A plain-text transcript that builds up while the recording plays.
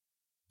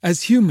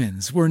As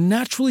humans, we're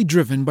naturally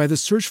driven by the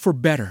search for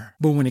better.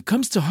 But when it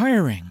comes to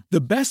hiring,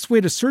 the best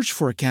way to search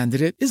for a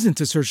candidate isn't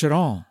to search at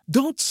all.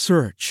 Don't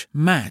search,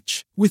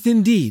 match with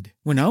Indeed.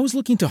 When I was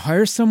looking to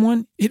hire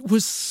someone, it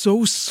was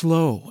so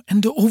slow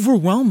and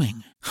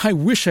overwhelming. I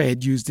wish I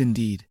had used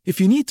Indeed.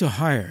 If you need to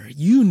hire,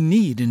 you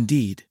need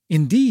Indeed.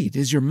 Indeed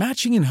is your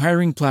matching and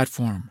hiring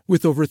platform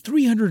with over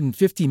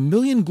 350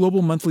 million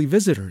global monthly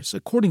visitors,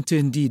 according to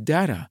Indeed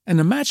data, and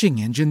a matching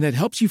engine that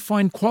helps you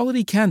find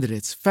quality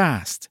candidates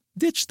fast.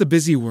 Ditch the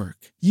busy work.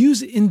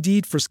 Use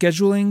Indeed for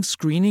scheduling,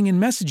 screening,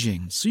 and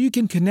messaging so you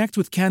can connect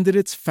with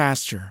candidates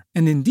faster.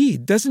 And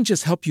Indeed doesn't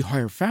just help you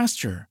hire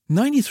faster.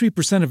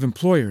 93% of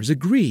employers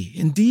agree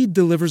Indeed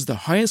delivers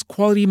the highest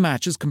quality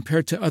matches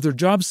compared to other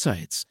job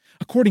sites,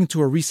 according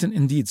to a recent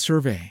Indeed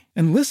survey.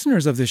 And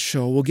listeners of this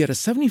show will get a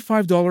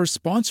 $75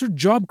 sponsored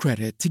job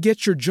credit to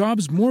get your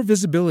jobs more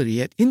visibility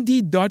at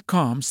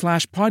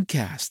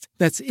Indeed.com/podcast.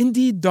 That's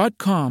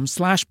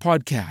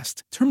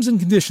Indeed.com/podcast. Terms and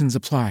conditions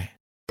apply.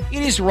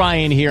 It is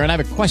Ryan here, and I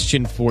have a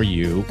question for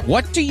you.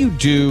 What do you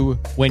do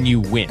when you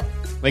win?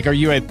 Like, are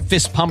you a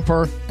fist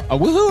pumper, a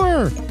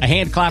woo-hooer, a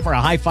hand clapper, a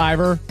high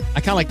fiver?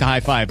 I kind of like the high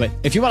five, but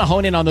if you want to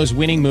hone in on those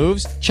winning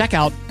moves, check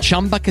out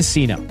Chumba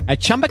Casino. At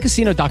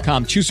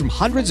ChumbaCasino.com, choose from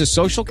hundreds of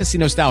social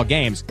casino-style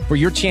games for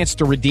your chance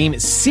to redeem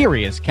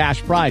serious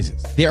cash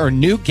prizes. There are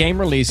new game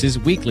releases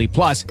weekly,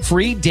 plus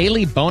free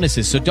daily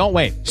bonuses, so don't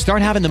wait.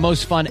 Start having the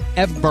most fun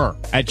ever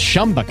at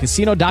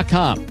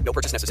ChumbaCasino.com. No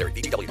purchase necessary.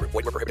 VGW Group.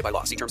 Void where prohibited by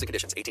law. See terms and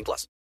conditions.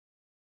 18+.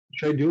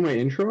 Should I do my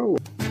intro?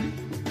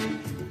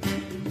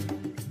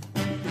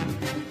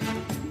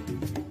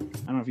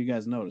 I don't know if you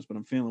guys noticed, but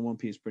I'm feeling One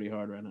Piece pretty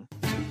hard right now.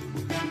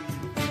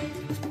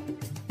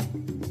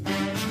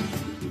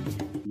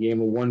 Game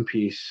of One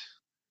Piece.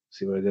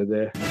 See what I did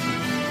there?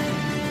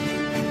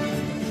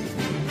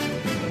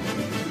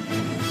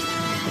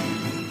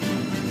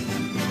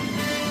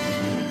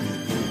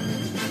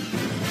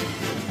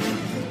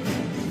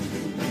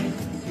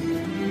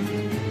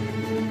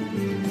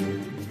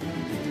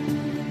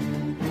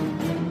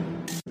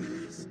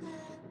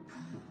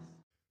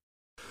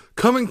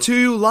 Coming to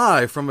you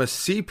live from a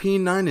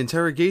CP9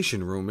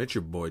 interrogation room. It's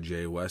your boy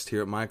Jay West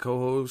here at my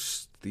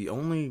co-host, the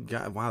only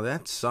guy. Wow,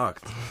 that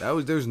sucked.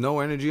 There's no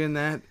energy in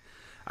that.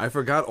 I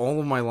forgot all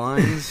of my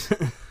lines.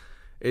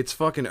 It's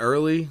fucking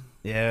early.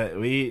 Yeah, are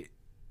we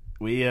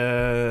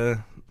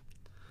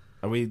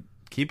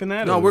keeping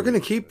that? No, we're gonna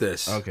keep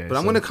this. Okay, but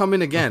I'm gonna come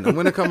in again.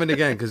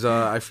 Because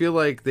I feel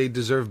like they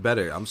deserve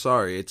better. I'm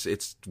sorry.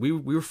 We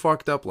were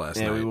fucked up last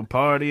night. Yeah, we were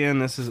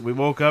partying. We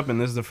woke up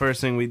and this is the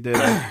first thing we did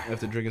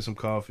after drinking some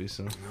coffee.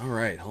 So all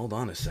right, hold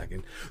on a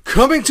second.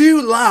 Coming to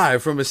you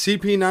live from a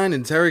CP9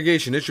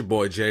 interrogation. It's your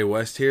boy Jay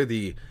West here,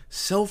 the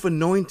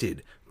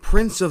self-anointed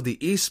Prince of the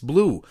East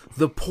Blue,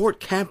 the port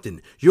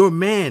captain, your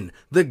man,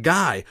 the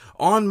guy,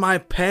 on my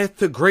path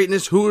to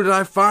greatness. Who did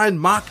I find?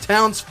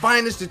 Mocktown's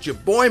finest. It's your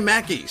boy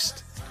Mac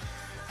East.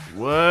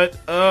 What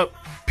up,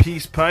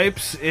 Peace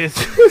Pipes?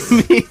 It's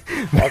me,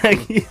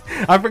 Maggie.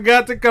 I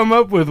forgot to come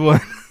up with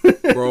one.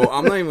 Bro,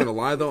 I'm not even gonna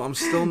lie though. I'm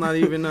still not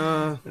even.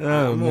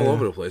 I'm all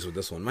over the place with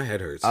this one. My head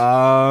hurts.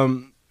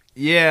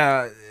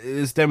 Yeah,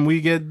 it's them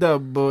We Get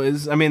Dubbed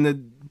boys. I mean the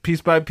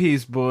Piece by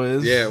Piece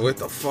boys. Yeah, what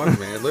the fuck,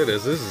 man? Look at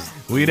this. This is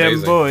We amazing.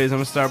 Them Boys. I'm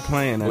gonna start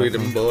playing that. We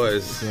Them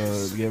Boys.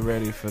 So get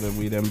ready for the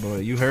We Them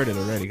Boys. You heard it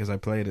already because I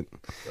played it.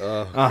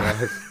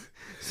 God.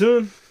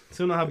 Soon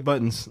I'll have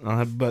buttons. I'll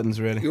have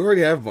buttons ready. You already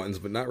have buttons,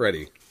 but not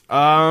ready.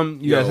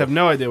 You guys have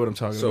no idea what I'm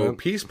talking about. So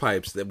Peace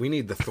Pipes, that we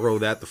need to throw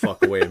that the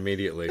fuck away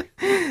immediately.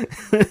 I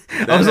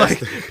was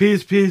like,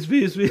 peace.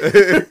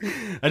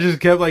 I just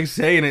kept like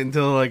saying it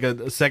until like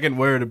a second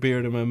word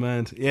appeared in my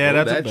mind. Yeah,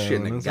 that's a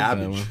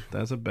bad one.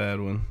 That's a bad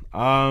one.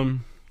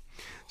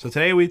 So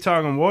today we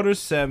talking Water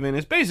 7.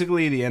 It's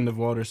basically the end of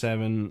Water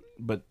 7,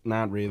 but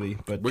not really.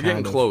 But we're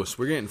getting close.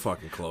 We're getting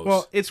fucking close.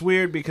 Well, it's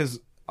weird because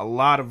a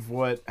lot of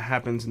what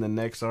happens in the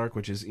next arc,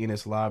 which is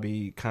Enies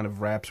Lobby, kind of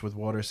wraps with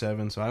Water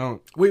 7. So I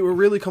don't. Wait, we're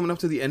really coming up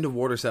to the end of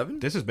Water 7?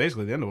 This is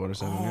basically the end of Water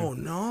 7. Oh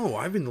no,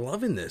 I've been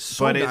loving this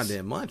so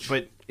goddamn much.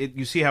 But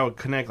you see how it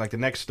connect. Like the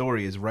next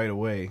story is right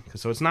away.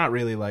 So it's not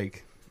really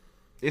like.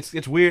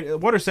 It's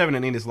weird. Water 7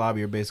 and Enies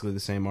Lobby are basically the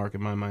same arc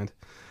in my mind.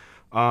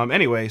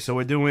 Anyway, so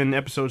we're doing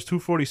episodes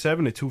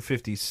 247 to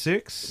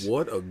 256.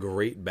 What a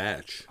great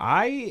batch.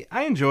 I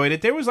enjoyed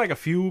it. There was like a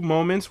few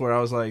moments where I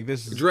was like,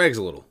 this is... It drags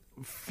a little.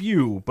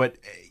 Few, but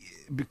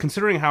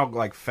considering how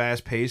like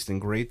fast-paced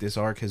and great this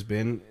arc has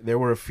been, there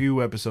were a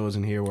few episodes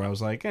in here where I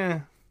was like,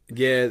 eh.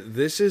 Yeah,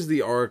 this is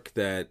the arc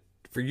that...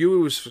 For you,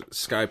 it was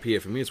Skypiea.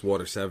 For me, it's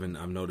Water 7.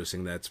 I'm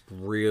noticing that's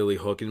really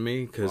hooking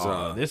me, because...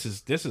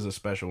 this is a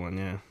special one,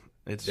 yeah.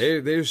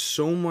 There's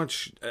so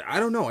much. I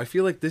don't know. I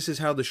feel like this is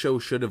how the show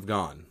should have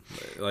gone.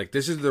 Like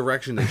this is the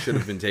direction they should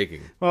have been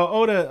taking. Well,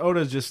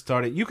 Oda's just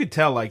started. You could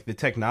tell like the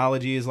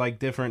technology is like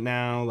different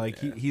now. Like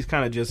he's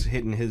kind of just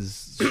hitting his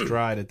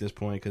stride at this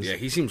point. Cause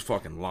he seems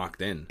fucking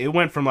locked in. It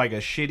went from like a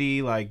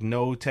shitty like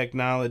no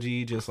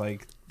technology, just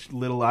like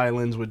little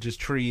islands with just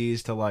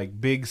trees, to like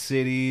big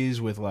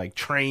cities with like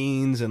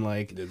trains and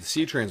like the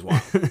sea train's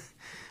wild.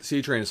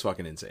 Sea Train is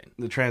fucking insane.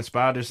 The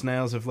transponder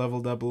snails have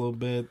leveled up a little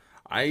bit.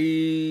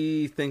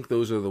 I think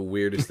those are the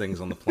weirdest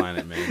things on the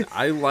planet, man.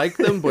 I like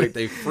them, but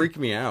they freak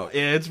me out.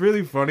 Yeah, it's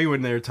really funny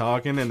when they're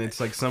talking and it's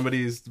like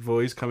somebody's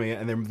voice coming out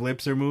and their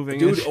lips are moving.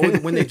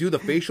 Dude, when they do the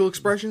facial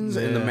expressions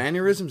and the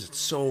mannerisms, it's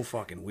so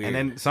fucking weird.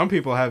 And then some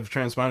people have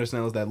transponder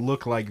snails that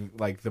look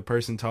like the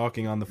person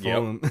talking on the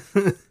phone.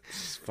 Yep.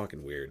 It's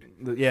fucking weird.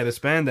 Yeah, the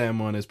Spandam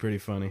one is pretty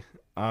funny.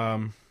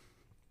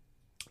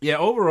 Yeah,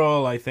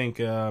 overall, I think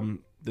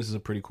this is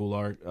a pretty cool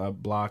art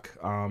block.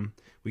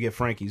 We get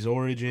Frankie's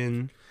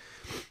origin.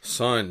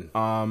 Son.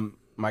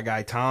 My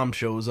guy Tom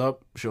shows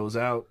out.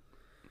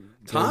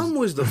 Tom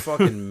was the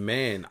fucking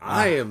man.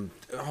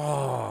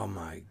 Oh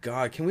my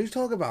god. Can we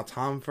talk about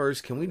Tom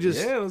first? Can we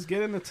just... Yeah, let's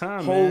get into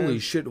Tom, Holy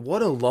shit,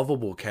 what a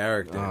lovable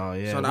character. Oh,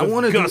 yeah. Son, I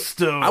want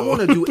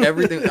to do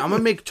everything. I'm going to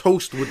make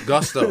toast with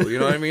gusto. You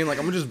know what I mean? Like,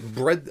 I'm going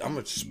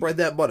to spread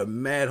that butter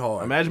mad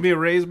hard. Imagine being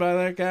raised by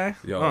that guy.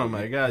 Yo, oh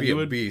my god. You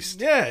would be a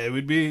beast. Yeah, it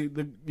would be...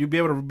 You'd be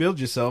able to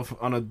rebuild yourself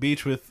on a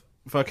beach with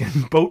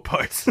fucking boat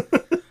parts.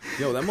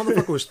 Yo, that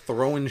motherfucker was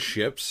throwing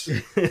ships.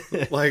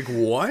 Like,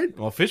 what?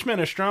 Well, fishmen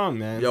are strong,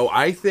 man. Yo,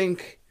 I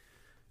think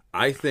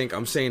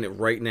I'm saying it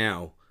right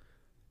now.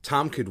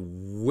 Tom could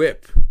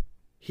whip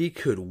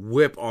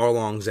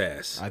Arlong's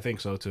ass. I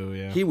think so too,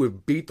 yeah. He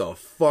would beat the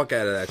fuck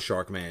out of that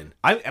shark man.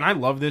 I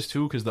love this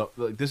too because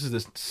this is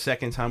the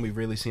second time we've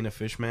really seen a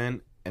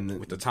fishman.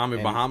 And with the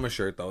Tommy Bahama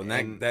shirt though,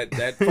 and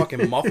that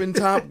fucking muffin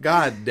top,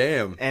 god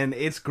damn. And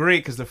it's great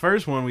because the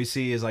first one we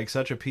see is like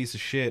such a piece of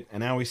shit,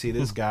 and now we see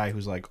this guy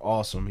who's like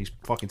awesome. He's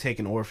fucking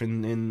taking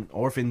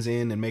orphans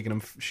in and making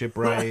them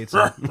shipwrights.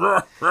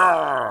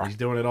 He's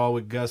doing it all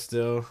with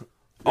gusto.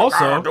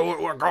 Also, do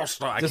it with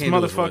gusto. This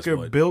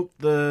motherfucker built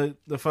the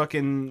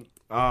fucking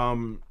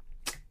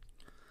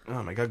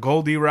oh my god,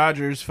 Goldie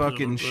Rogers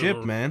fucking ship,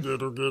 man. Yo,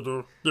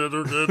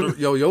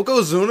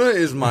 Yokozuna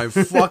is my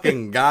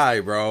fucking guy,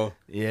 bro.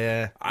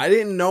 Yeah. I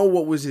didn't know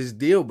what was his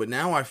deal, but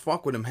now I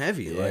fuck with him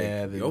heavy.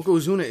 Yeah, like,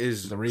 Yokozuna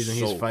is the reason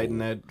so he's fighting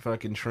cool. that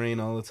fucking train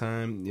all the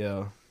time.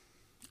 Yo.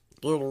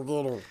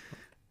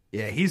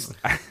 Yeah, he's...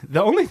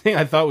 The only thing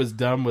I thought was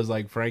dumb was,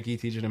 like, Frankie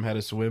teaching him how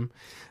to swim.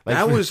 Like,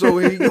 that was so...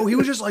 he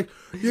was just like,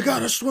 you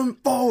gotta swim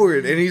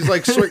forward. And he's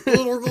like... And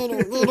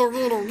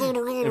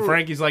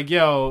Frankie's like,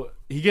 yo...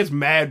 He gets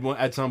mad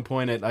at some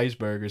point at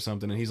Iceberg or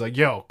something, and he's like,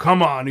 yo,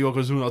 come on,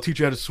 Yokozuna, I'll teach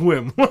you how to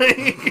swim.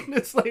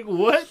 It's like,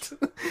 what?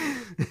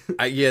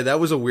 Yeah, that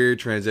was a weird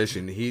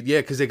transition.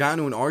 Because they got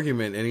into an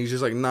argument, and he's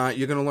just like, nah,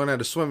 you're gonna learn how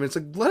to swim. And it's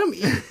like, let him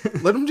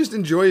eat. Let him just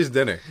enjoy his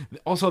dinner.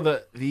 Also,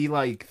 the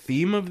like,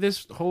 theme of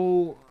this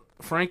whole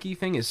Frankie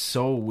thing is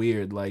so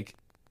weird. Like,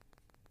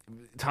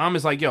 Tom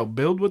is like, yo,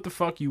 build what the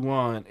fuck you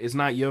want. It's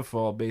not your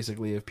fault,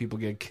 basically, if people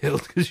get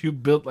killed because you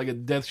built, like, a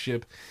death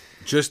ship.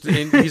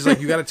 He's like,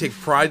 you gotta take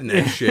pride in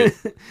that shit.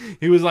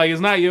 He was like,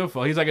 it's not your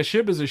fault. He's like, a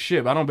ship is a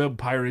ship. I don't build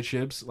pirate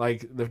ships.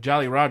 Like, the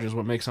Jolly Rogers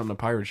would make something a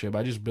pirate ship.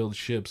 I just build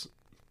ships.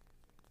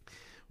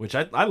 Which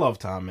I love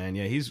Tom, man.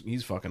 Yeah,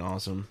 he's fucking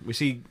awesome. We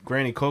see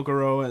Granny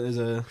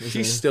Kokoro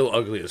She's still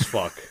ugly as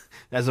fuck.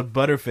 As a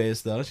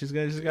butterface, though. She's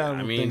got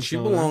I mean, she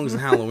belongs in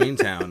Halloween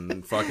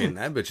Town. Fucking,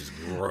 that bitch is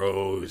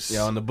gross.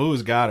 Yeah, and the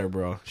booze got her,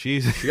 bro. She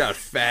got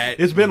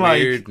fat. It's been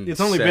weird, like, it's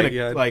only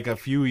been like a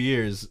few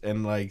years,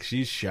 and like,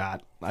 she's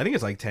shot. I think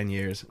it's like 10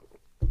 years.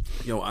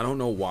 Yo, I don't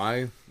know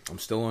why. I'm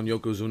still on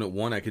Yokozuna.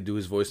 1, I could do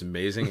his voice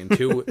amazing. And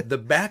 2, the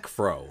back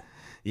fro.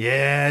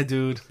 Yeah,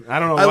 dude. I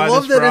don't know why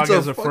this frog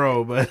is a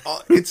fro, but...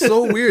 It's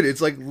so weird.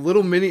 It's like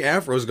little mini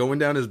afros going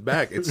down his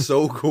back. It's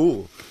so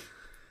cool.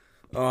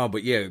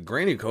 But yeah,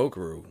 Granny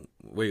Kokoro.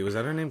 Wait, was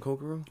that her name,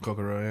 Kokoro?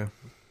 Kokoro, yeah.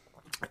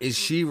 Is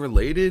she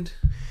related?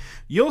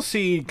 You'll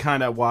see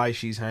kind of why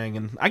she's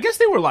hanging. I guess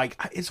they were like...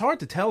 It's hard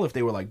to tell if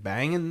they were like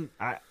banging.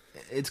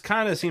 It's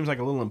kind of seems like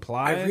a little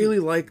implied. I really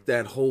like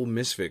that whole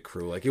Misfit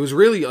crew. Like, it was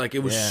really, like,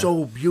 it was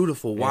so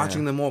beautiful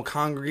watching them all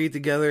congregate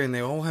together, and they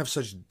all have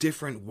such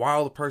different,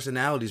 wild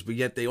personalities, but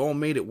yet they all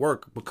made it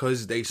work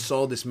because they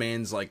saw this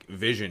man's, like,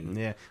 vision.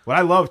 Yeah. What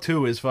I love,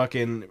 too, is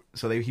fucking...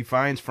 So he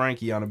finds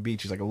Frankie on a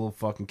beach. He's like a little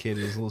fucking kid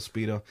in his little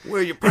Speedo.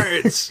 Where are your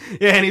parents?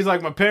 Yeah, and he's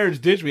like, my parents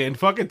ditched me. And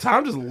fucking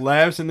Tom just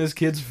laughs in this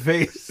kid's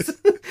face.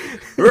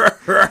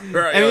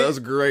 That was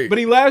great. But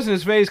he laughs in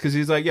his face because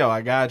he's like, yo,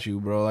 I got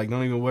you, bro. Like,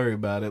 don't even worry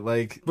about it.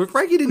 Like, but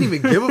Frankie didn't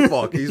even give a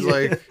fuck. He's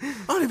like, I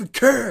don't even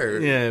care.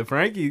 Yeah,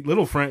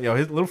 little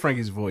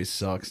Frankie's voice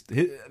sucks.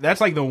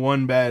 That's like the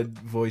one bad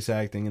voice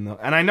acting and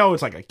I know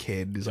it's like a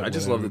kid. I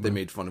just love that they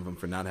made fun of him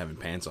for not having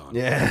pants on.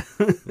 Yeah.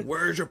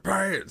 Where's your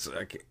pants?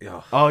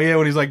 Oh yeah,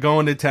 when he's like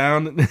going to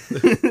town,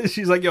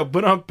 she's like, yo,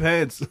 put on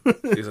pants.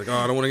 He's like, oh,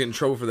 I don't want to get in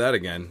trouble for that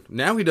again.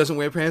 Now he doesn't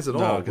wear pants at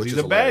all. Because he's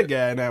a bad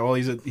guy now. Well,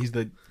 he's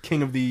the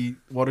king of the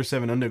Water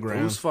 7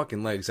 Underground. Those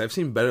fucking legs. I've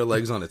seen better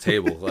legs on a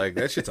table. Like,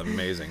 that shit's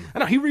amazing. I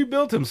know, he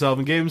rebuilt himself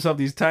and gave himself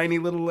these tiny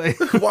little legs.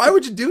 Why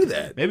would you do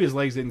that? Maybe his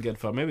legs didn't get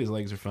fucked. Maybe his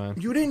legs are fine.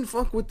 You didn't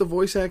fuck with the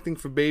voice acting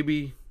for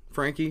baby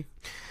Frankie?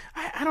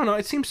 I I don't know.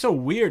 It seems so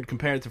weird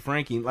compared to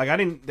Frankie. Like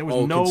there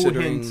was no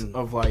hint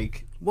of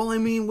like. Well, I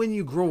mean, when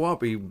you grow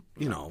up, I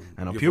know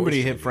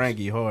puberty hit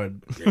Frankie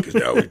hard. Because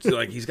now it's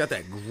like he's got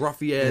that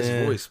gruffy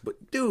ass voice.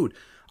 But dude,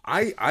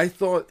 I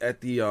thought at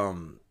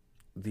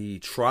the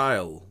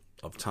trial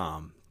of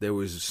Tom, there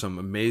was some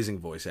amazing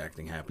voice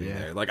acting happening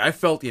there. Like I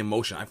felt the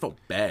emotion. I felt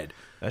bad.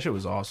 That shit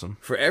was awesome.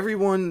 For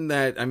everyone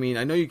that, I mean,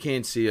 I know you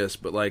can't see us,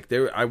 but like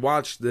I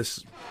watched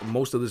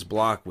most of this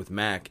block with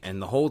Mac,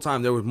 and the whole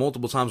time there were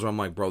multiple times where I'm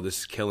like, bro, this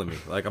is killing me.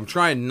 Like I'm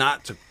trying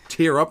not to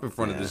tear up in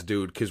front of this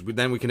dude because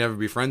then we can never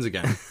be friends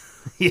again.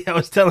 Yeah, I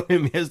was telling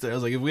him yesterday. I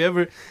was like, if we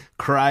ever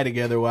cry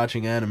together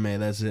watching anime,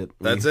 that's it.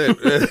 That's it.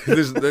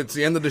 That's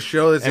the end of the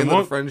show. That's the end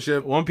of the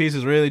friendship. One Piece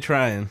is really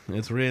trying.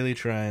 It's really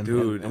trying,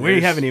 dude. And we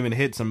haven't even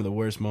hit some of the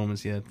worst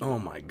moments yet. Oh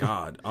my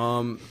god.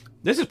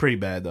 This is pretty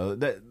bad though.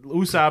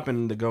 Usopp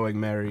and the Going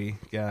Merry.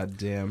 God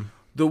damn.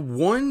 The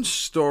one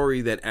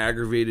story that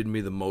aggravated me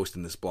the most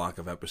in this block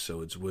of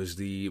episodes was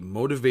the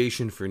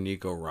motivation for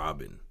Nico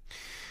Robin.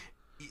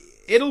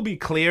 It'll be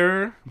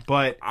clearer,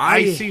 but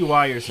I see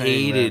why you're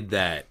saying that. Hated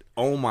that.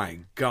 Oh my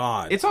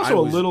god. It's also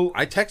a little.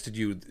 I texted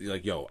you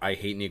like, "Yo, I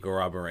hate Nico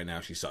Robin right now.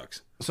 She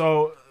sucks."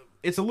 So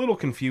it's a little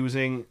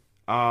confusing,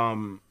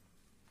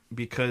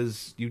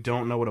 because you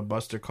don't know what a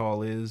Buster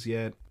Call is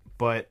yet.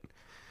 But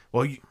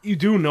you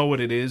do know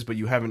what it is, but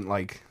you haven't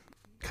like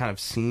kind of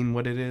seen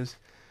what it is.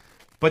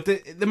 But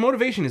the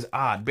motivation is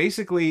odd.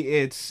 Basically,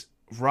 it's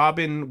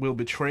Robin will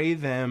betray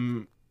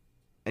them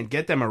and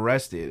get them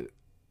arrested,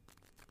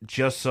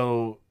 just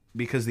so.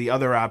 Because the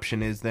other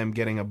option is them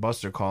getting a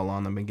Buster Call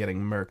on them and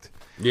getting murked.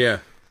 Yeah.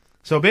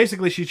 So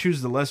basically she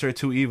chooses the lesser of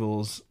two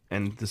evils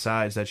and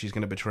decides that she's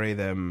going to betray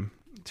them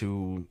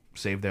to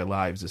save their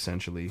lives,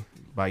 essentially,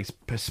 by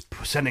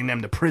sending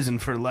them to prison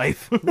for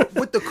life.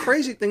 What the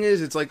crazy thing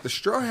is, it's like the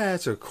Straw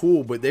Hats are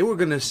cool, but they were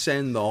going to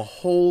send the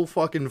whole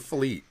fucking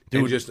fleet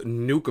and just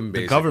nuke them,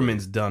 basically. The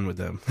government's done with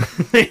them.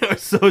 They are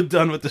so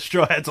done with the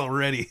Straw Hats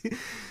already.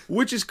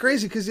 Which is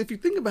crazy, because if you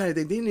think about it,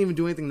 they didn't even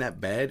do anything that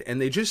bad, and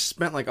they just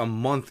spent like a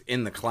month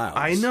in the clouds.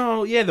 I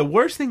know, yeah. The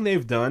worst thing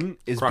they've done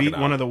is beat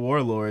one of the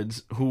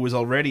warlords who was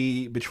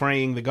already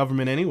betraying the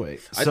government anyway.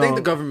 I think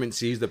the government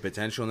sees the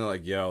potential, and they're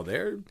like, yo,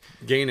 they're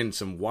gaining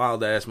some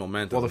wild-ass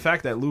momentum. Well, the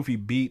fact that Luffy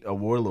beat a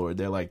warlord,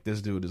 they're like,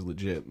 this dude is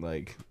legit.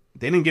 Like,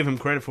 they didn't give him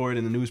credit for it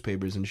in the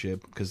newspapers and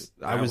shit, because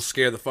I was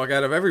scared the fuck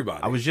out of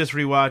everybody. I was just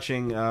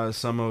rewatching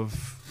some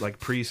of like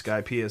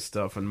pre-Skypiea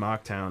stuff in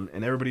Mocktown,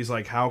 and everybody's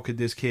like, how could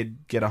this kid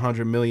get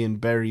 100 million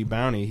berry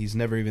bounty? He's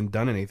never even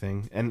done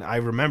anything. And I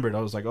remembered, I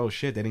was like, oh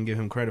shit, they didn't give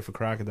him credit for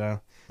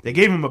Crocodile. They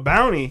gave him a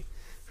bounty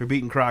for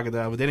beating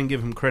Crocodile, but they didn't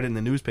give him credit in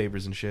the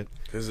newspapers and shit.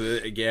 Because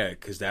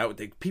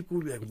people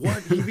would be like,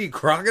 what? He beat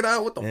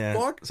Crocodile? What the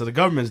fuck? So the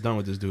government's done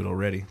with this dude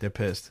already. They're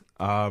pissed.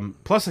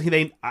 Plus,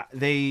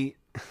 they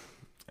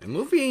and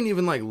Luffy ain't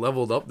even like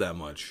leveled up that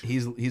much.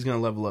 He's gonna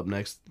level up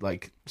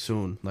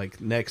soon,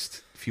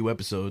 next few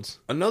episodes.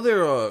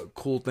 Another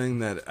cool thing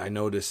that I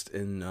noticed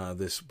in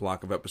this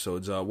block of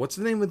episodes. What's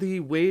the name of the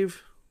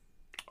wave?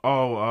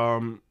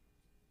 Oh,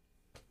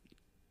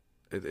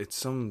 it's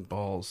some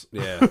balls.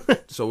 Yeah.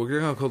 So we're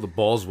gonna call it the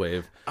balls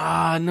wave.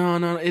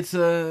 No, it's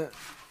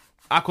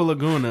Aqua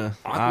Laguna.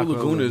 Aqua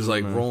Laguna is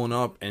like rolling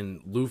up,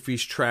 and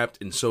Luffy's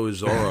trapped, and so is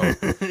Zoro.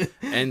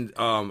 And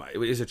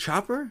is it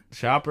Chopper?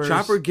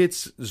 Chopper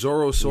gets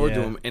Zoro's sword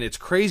to him, and it's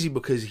crazy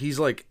because he's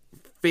like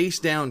face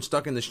down,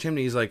 stuck in this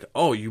chimney. He's like,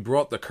 "Oh, you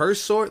brought the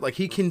cursed sword?" Like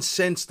he can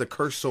sense the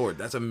cursed sword.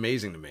 That's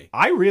amazing to me.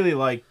 I really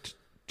liked.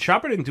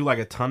 Chopper didn't do like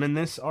a ton in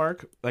this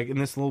arc, like in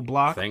this little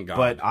block. Thank God.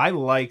 But I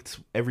liked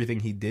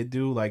everything he did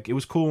do. Like it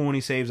was cool when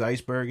he saves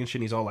Iceberg and shit.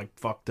 And he's all like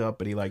fucked up,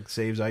 but he like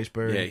saves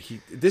Iceberg. Yeah,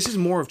 this is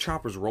more of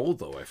Chopper's role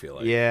though. I feel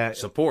like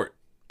support.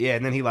 Yeah,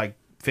 and then he like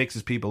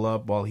fixes people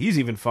up while he's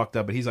even fucked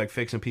up, but he's like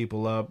fixing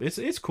people up.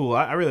 It's cool.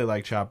 I really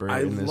like Chopper.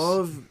 I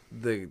love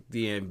the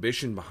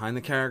ambition behind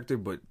the character,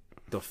 but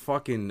the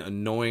fucking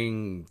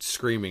annoying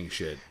screaming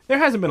shit. There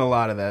hasn't been a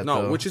lot of that.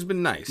 No, though. Which has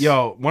been nice.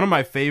 Yo, one of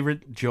my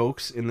favorite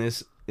jokes in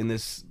this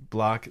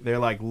block, they're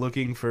like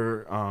looking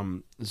for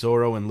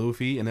Zoro and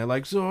Luffy, and they're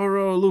like,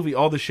 Zoro, Luffy,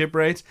 all the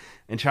shipwrights,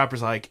 and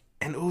Chopper's like,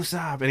 and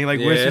Usopp, and he like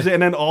whispers it,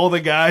 and then all the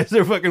guys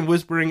are fucking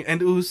whispering,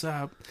 and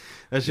Usopp.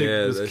 That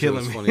shit was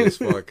killing me. Funny as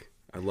fuck.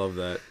 I love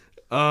that.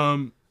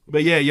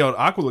 But yeah, yo,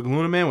 Aqua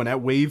Laguna, man, when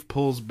that wave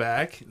pulls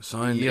back,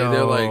 son,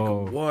 they're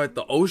like, what?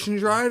 The ocean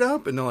dried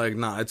up? And they're like,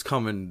 nah, it's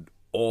coming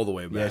all the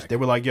way back. Yes, they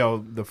were like, yo,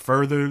 the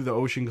further the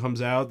ocean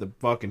comes out, the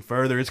fucking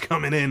further it's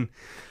coming in.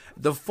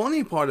 The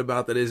funny part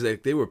about that is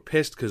that they were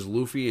pissed because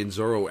Luffy and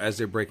Zoro, as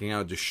they're breaking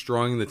out,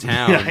 destroying the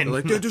town. Yeah,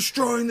 like, they're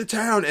destroying the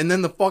town. And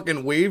then the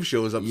fucking wave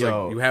shows up. It's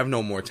like, you have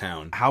no more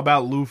town. How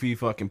about Luffy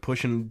fucking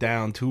pushing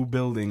down 2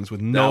 buildings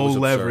with no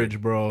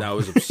leverage, bro? That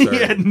was absurd. He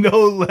had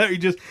no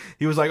leverage.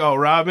 He was like, oh,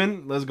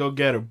 Robin, let's go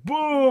get her.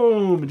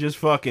 Boom! And just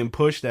fucking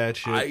push that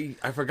shit.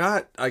 I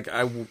forgot.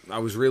 I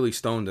was really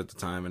stoned at the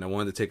time, and I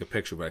wanted to take a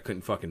picture, but I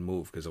couldn't fucking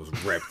move because I was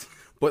ripped.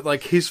 but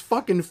like his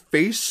fucking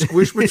face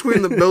squished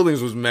between the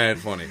buildings was mad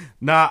funny.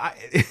 Nah,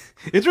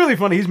 it's really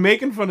funny. He's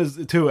making fun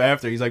of too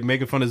after. He's like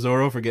making fun of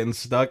Zoro for getting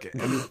stuck.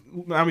 And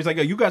Nami's like,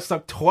 "Oh, you got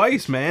stuck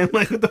twice, man.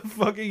 Like, what the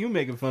fuck are you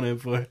making fun of him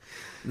for?"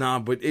 Nah,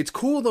 but it's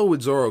cool though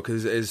with Zoro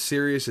because as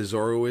serious as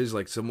Zoro is,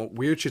 like some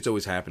weird shit's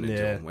always happening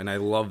to him, and I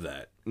love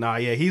that. Nah,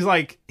 yeah, he's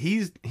like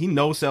he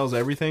no sells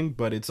everything,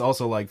 but it's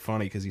also like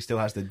funny because he still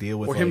has to deal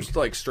with or him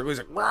like struggling,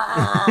 like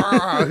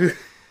Rah!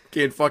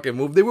 Can't fucking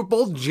move. They were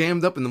both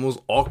jammed up in the most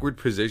awkward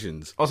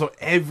positions. Also,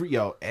 every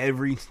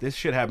this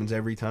shit happens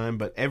every time,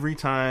 but every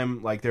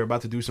time like they're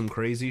about to do some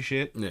crazy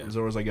shit,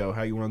 Zoro's like, "Yo,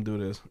 how you want to do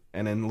this?"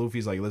 And then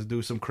Luffy's like, "Let's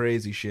do some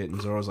crazy shit," and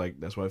Zoro's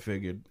like, "That's what I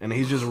figured," and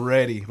he's just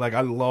ready. Like,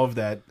 I love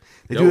that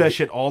they do that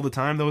shit all the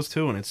time, those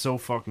two, and it's so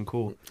fucking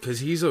cool.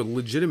 Because he's a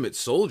legitimate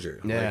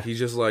soldier. Yeah, like, he's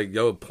just like,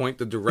 "Yo, point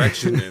the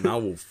direction, and I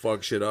will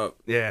fuck shit up."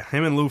 Yeah,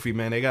 him and Luffy,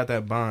 man, they got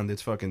that bond.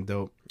 It's fucking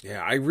dope.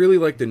 Yeah, I really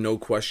like the no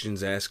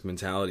questions asked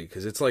mentality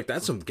because it's like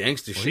that's some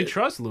gangster shit. He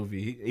trusts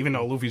Luffy, even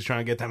though Luffy's trying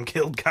to get them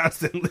killed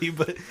constantly.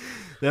 But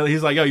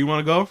he's like, "Yo, you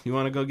want to go? You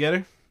want to go get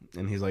her?"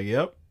 And he's like,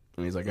 "Yep."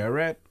 And he's like, "All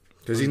right."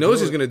 Because he knows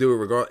he's going to do it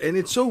regardless. And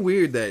it's so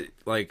weird that,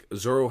 like,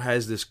 Zoro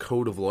has this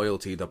code of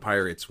loyalty to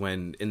pirates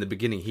when, in the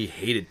beginning, he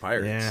hated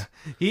pirates.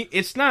 Yeah.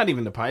 It's not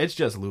even the pirates. It's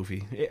just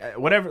Luffy.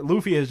 Whatever.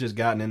 Luffy has just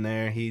gotten in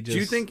there. Do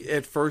you think,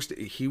 at first,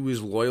 he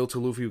was loyal to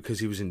Luffy because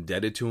he was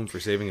indebted to him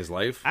for saving his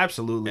life?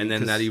 Absolutely. And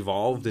then that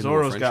evolved into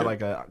Zoro's got,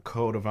 like, a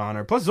code of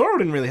honor. Plus, Zoro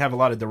didn't really have a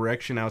lot of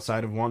direction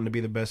outside of wanting to be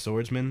the best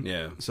swordsman.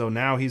 Yeah. So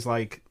now he's,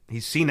 like,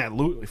 he's seen that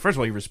Luffy. First of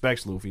all, he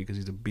respects Luffy because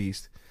he's a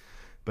beast.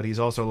 But he's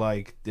also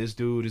like, this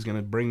dude is going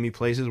to bring me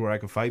places where I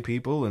can fight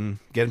people and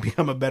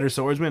become a better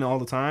swordsman all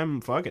the time.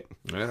 Fuck it.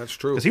 Yeah, that's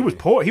true. Because he was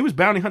poor. He was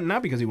bounty hunting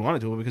not because he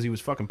wanted to, but because he was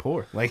fucking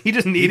poor. Like, he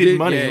just needed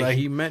money. Yeah, like,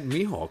 he met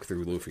Mihawk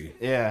through Luffy.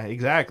 Yeah,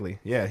 exactly.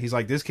 Yeah, he's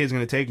like, this kid's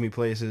going to take me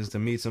places to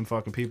meet some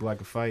fucking people I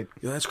can fight.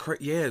 Yeah, that's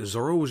crazy. Yeah,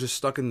 Zoro was just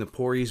stuck in the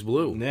poor East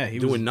Blue. Yeah, he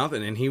was doing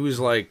nothing. And he was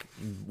like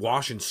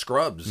washing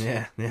scrubs.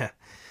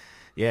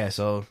 Yeah,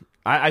 so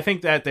I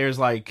think that there's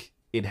like,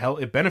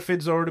 it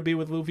benefits Zoro to be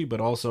with Luffy,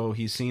 but also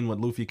he's seen what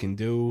Luffy can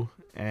do.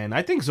 And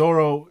I think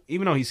Zoro,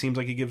 even though he seems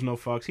like he gives no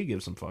fucks, he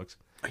gives some fucks.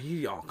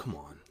 Oh, come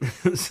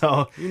on.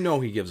 So you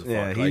know he gives a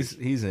fuck. Yeah,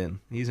 he's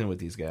in with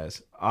these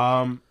guys.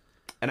 And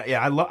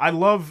yeah, I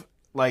love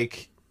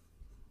like,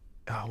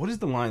 what is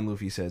the line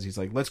Luffy says? He's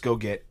like, "Let's go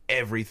get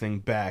everything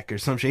back," or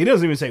some shit. He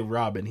doesn't even say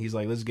Robin. He's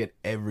like, "Let's get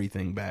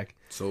everything back."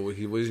 So what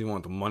does he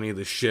want? The money of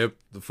the ship?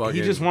 The fucking.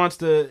 He just wants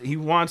to. He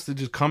wants to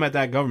just come at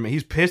that government.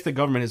 He's pissed the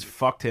government has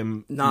fucked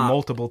him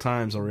multiple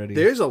times already.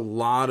 There's a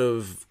lot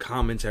of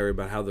commentary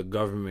about how the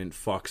government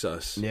fucks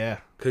us. Yeah,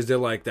 because they're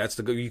like,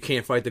 you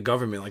can't fight the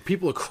government. Like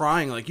people are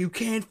crying, like you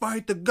can't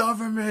fight the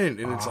government,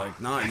 and it's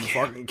like, nah, you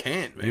fucking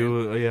can't,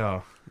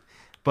 man.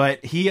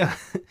 But he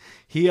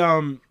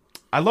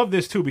I love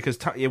this too because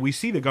we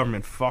see the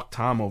government fuck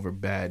Tom over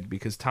bad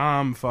because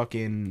Tom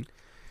fucking.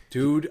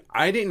 Dude,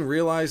 I didn't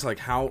realize like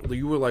how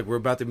you were like, we're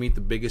about to meet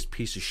the biggest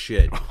piece of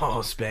shit.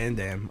 Oh,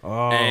 Spandam.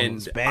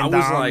 I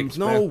was like,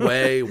 no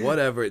way,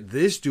 whatever.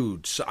 This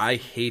dude, I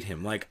hate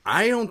him. Like,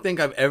 I don't think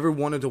I've ever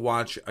wanted to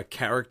watch a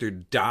character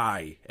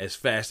die as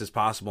fast as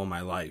possible in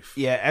my life.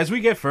 Yeah, as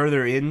we get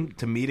further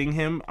into meeting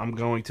him, I'm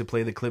going to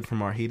play the clip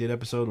from our Heated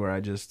episode where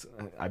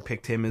I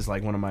picked him as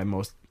like one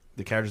of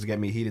the characters that get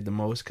me heated the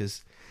most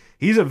because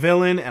he's a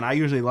villain, and I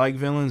usually like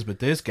villains, but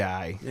this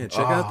guy... Yeah,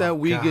 check out that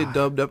We Get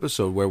Dubbed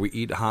episode where we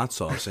eat hot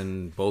sauce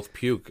and both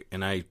puke,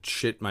 and I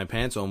shit my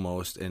pants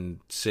almost and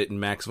sit in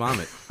max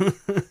vomit.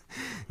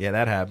 Yeah,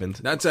 that happened.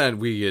 That's at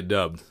We Get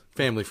Dubbed.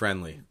 Family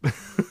friendly.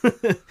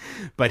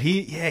 But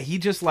he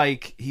just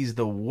like, he's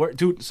the worst.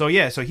 Dude, so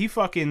he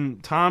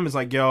fucking... Tom is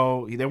like,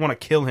 yo, they want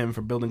to kill him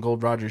for building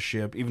Gold Roger's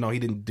ship, even though he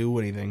didn't do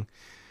anything.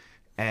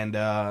 And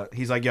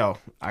he's like, yo,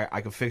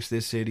 I could fix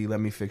this city. Let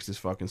me fix this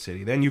fucking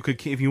city. Then you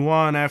could, if you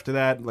want after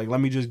that, like, let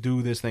me just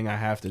do this thing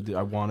I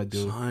want to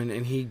do. Son,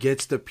 and he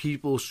gets the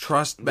people's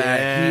trust back.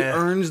 Yeah. He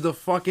earns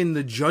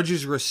the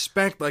judge's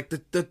respect. Like,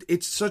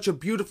 it's such a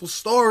beautiful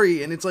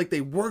story. And it's like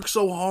they work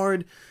so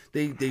hard.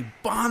 They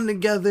bond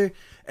together.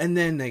 And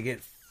then they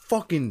get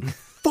fucking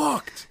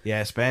fucked.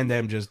 Yeah,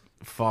 Spandam just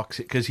fucks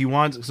it. Because he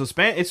wants,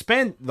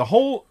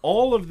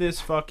 all of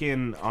this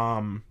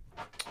fucking,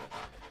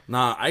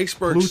 Nah,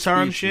 Iceberg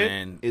Pluton speech, shit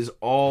man, is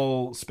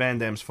all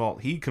Spandam's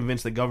fault. He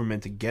convinced the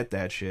government to get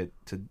that shit,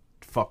 to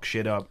fuck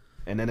shit up.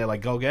 And then they're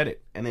like, go get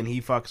it. And then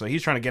he fucks. So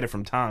he's trying to get it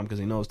from Tom because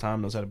he knows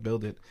Tom knows how to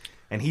build it.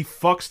 And he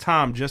fucks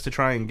Tom just to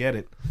try and get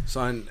it.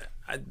 Son,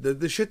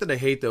 the shit that I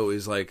hate, though,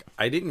 is like,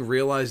 I didn't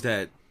realize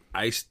that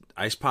Ice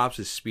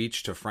Pops'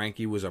 speech to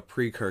Frankie was a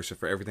precursor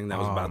for everything that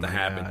was about to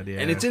happen. God, yeah.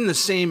 And it's in the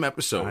same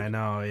episode. I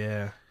know,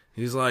 yeah.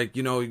 He's like,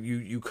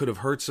 you could have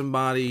hurt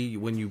somebody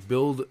when you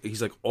build.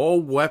 He's like, all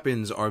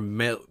weapons are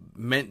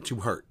meant to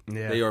hurt.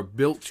 Yeah. They are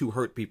built to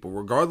hurt people.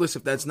 Regardless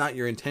if that's not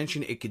your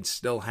intention, it can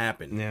still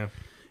happen. Yeah.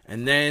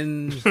 And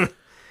then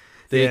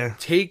they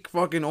take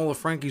fucking all of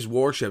Frankie's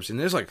warships, and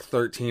there's like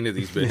 13 of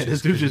these bitches. Yeah,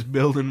 this dude's just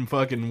building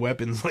fucking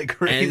weapons like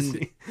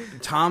crazy.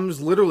 And Tom's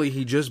literally,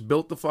 he just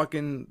built the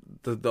fucking,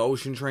 the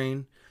ocean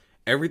train.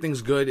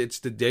 Everything's good. It's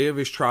the day of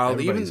his trial.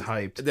 Everybody's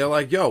hyped. They're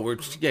like, yo,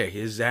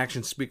 his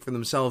actions speak for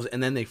themselves.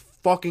 And then they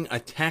fucking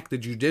attack the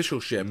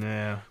judicial ship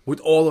with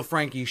all of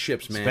Frankie's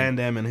ships, man.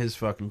 Spandam and his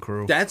fucking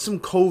crew. That's some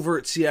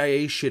covert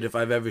CIA shit if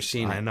I've ever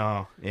seen it. I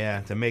know.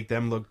 Yeah, to make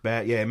them look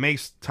bad. Yeah, it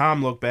makes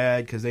Tom look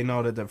bad because they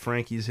know that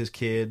Frankie's his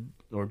kid.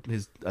 Or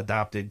his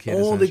adopted kid.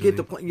 Oh, they get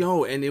the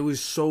and it was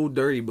so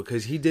dirty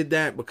because he did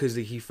that because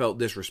he felt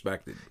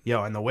disrespected.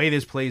 Yo, and the way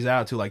this plays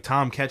out too, like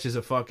Tom catches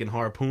a fucking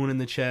harpoon in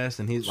the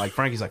chest, and he's like,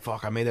 Frankie's like,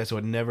 "Fuck, I made that so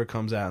it never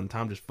comes out," and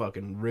Tom just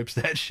fucking rips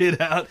that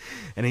shit out.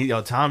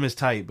 And Tom is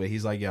tight, but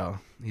he's like,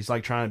 he's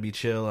like trying to be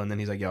chill, and then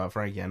he's like, "Yo,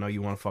 Frankie, I know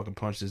you want to fucking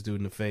punch this dude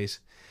in the face,"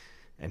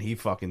 and he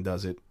fucking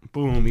does it.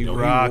 Boom, he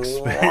rocks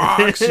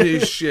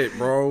his shit,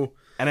 bro.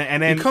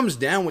 And then he comes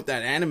down with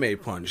that anime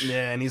punch.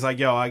 Yeah, and he's like,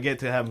 yo, I get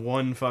to have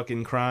one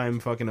fucking crime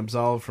fucking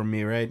absolved from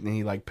me, right? And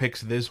he like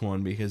picks this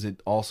one because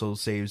it also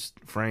saves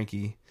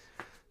Frankie.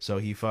 So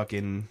he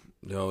fucking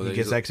he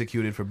gets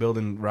executed for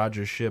building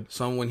Roger's ship.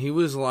 So when he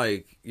was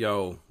like,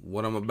 yo,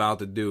 what I'm about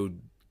to do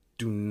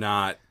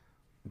not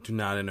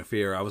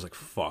interfere, I was like,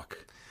 fuck.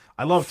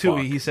 I love too.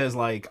 He says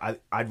like,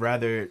 I'd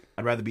rather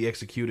be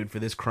executed for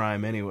this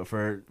crime anyway,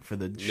 for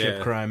the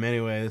ship crime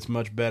anyway. It's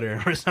much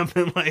better or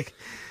something like.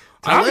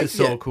 Tom is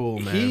so cool,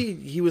 man.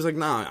 He was like,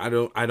 nah,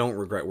 I don't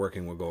regret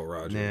working with Gold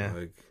Roger.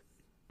 Yeah.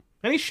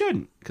 And he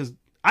shouldn't, because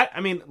I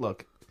mean,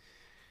 look,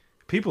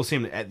 people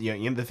seem to,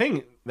 the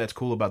thing that's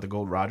cool about the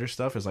Gold Roger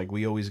stuff is like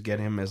we always get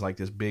him as like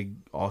this big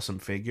awesome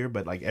figure,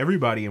 but like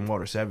everybody in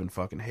Water 7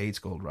 fucking hates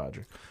Gold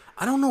Roger.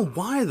 I don't know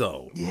why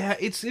though. Yeah,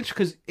 it's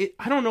because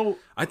I don't know.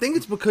 I think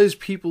it's because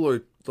people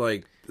are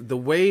like the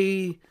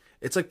way.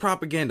 It's like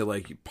propaganda,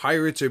 like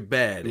pirates are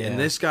bad. Yeah. And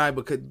this guy,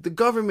 because the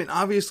government,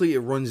 obviously it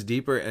runs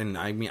deeper, and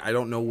I mean, I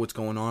don't know what's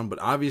going on, but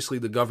obviously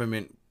the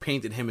government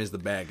painted him as the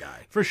bad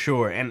guy. For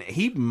sure, and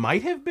he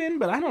might have been,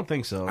 but I don't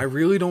think so. I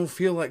really don't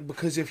feel like,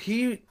 because if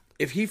he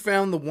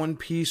found the One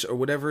Piece or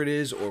whatever it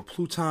is, or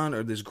Pluton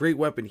or this great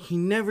weapon, he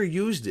never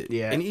used it.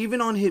 Yeah. And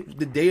even on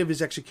the day of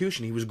his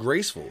execution, he was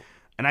graceful.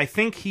 And I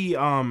think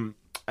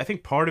I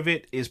think part of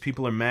it is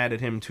people are mad at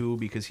him too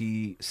because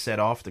he set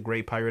off the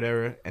Great Pirate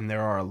Era, and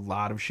there are a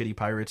lot of shitty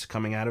pirates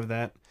coming out of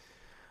that.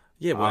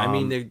 Yeah, but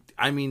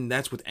I mean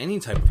that's with any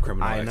type of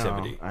criminal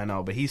activity. I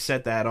know, but he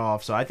set that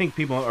off, so I think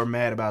people are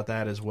mad about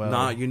that as well.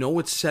 Nah, you know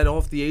what set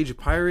off the Age of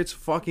Pirates?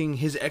 Fucking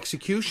his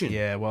execution.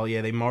 Yeah, well,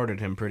 yeah, they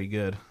martyred him pretty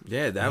good.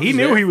 Yeah, that he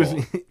knew he was.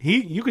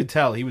 You could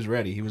tell he was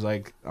ready. He was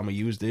like, I'm gonna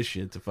use this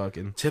shit to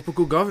fucking.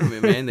 Typical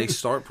government, man. They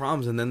start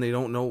problems and then they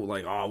don't know,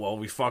 like, oh well,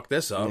 we fucked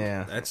this up.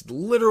 Yeah, that's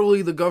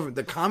literally the government.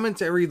 The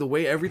commentary, the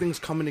way everything's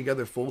coming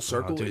together full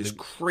circle is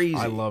crazy.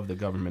 I love the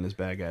government as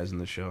bad guys in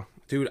the show.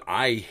 Dude,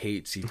 I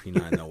hate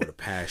CP9 though with a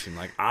passion.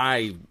 Like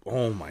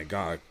oh my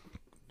god.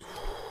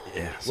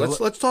 Yeah. So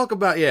let's talk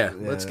about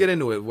let's get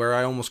into it. Where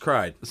I almost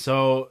cried.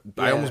 So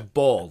I almost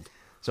bawled.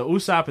 So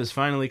Usopp has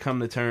finally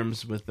come to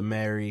terms with the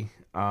Mary,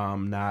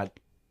 not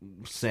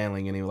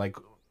sailing any like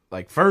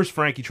first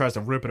Frankie tries to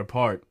rip it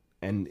apart,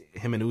 and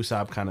him and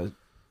Usopp kind of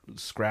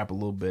scrap a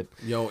little bit.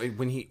 Yo,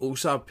 when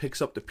Usopp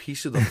picks up the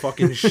piece of the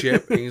fucking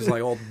ship and he's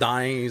like all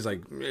dying, he's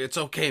like, it's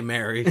okay,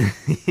 Mary.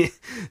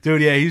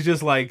 Dude, yeah, he's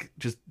just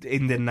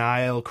in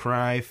denial,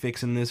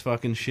 fixing this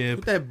fucking ship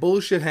with that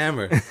bullshit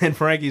hammer. And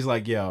Frankie's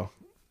like, yo,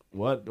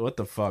 what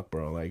the fuck,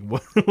 bro? Like,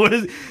 what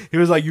is? He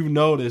was like, you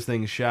know this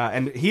thing's shot,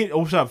 and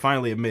Usopp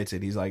finally admits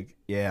it. He's like,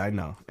 yeah, I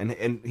know,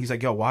 and he's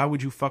like, yo, why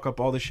would you fuck up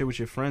all this shit with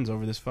your friends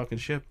over this fucking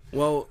ship?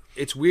 Well,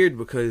 it's weird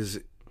because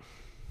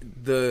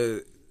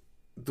the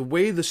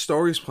way the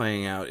story's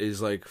playing out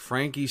is like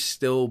Frankie's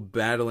still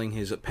battling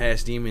his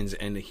past demons,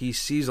 and he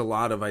sees a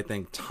lot of, I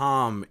think,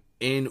 Tom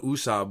in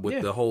Usopp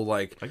with the whole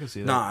like, I can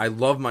see that. Nah, I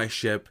love my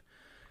ship,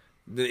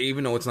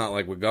 even though it's not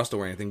like with gusto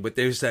or anything, but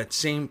there's that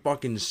same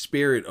fucking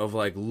spirit of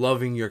like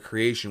loving your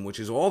creation, which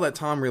is all that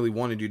Tom really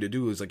wanted you to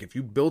do. Is like, if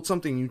you build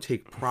something, you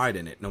take pride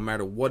in it, no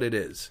matter what it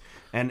is.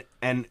 And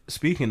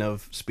speaking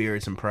of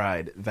spirits and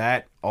pride,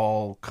 that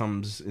all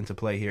comes into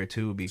play here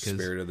too, because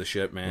spirit of the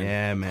ship, man.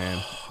 Yeah,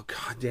 man. Oh,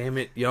 god damn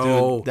it,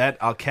 yo. Dude, that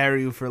I'll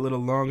carry you for a little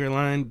longer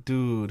line,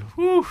 dude.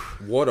 Whew.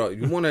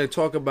 You want to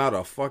talk about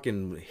a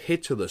fucking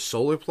hit to the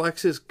solar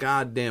plexus?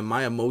 God damn,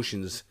 my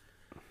emotions.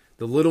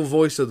 The little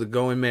voice of the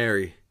Going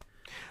Mary.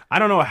 I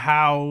don't know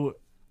how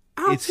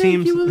I'll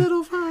take you a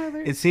little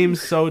farther. It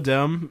seems so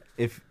dumb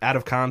if out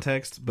of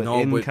context, but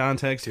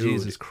context, dude,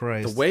 Jesus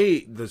Christ. The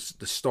way the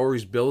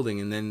story's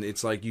building, and then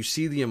it's like you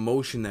see the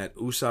emotion that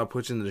Usopp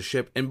puts into the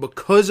ship, and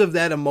because of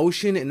that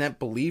emotion and that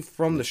belief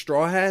from the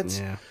Straw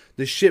Hats,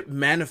 the ship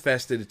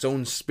manifested its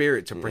own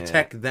spirit to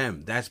protect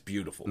them. That's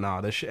beautiful.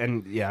 No,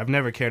 I've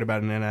never cared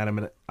about an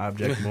inanimate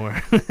object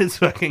more. It's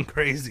fucking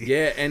crazy.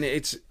 Yeah, and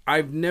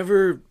I've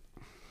never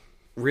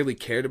really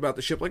cared about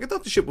the ship. Like, I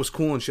thought the ship was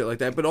cool and shit like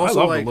that, but also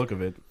I love like the look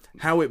of it.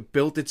 how it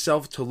built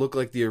itself to look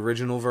like the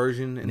original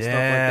version and stuff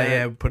like that.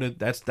 Yeah, put it.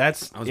 That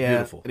was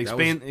beautiful.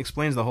 It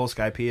explains the whole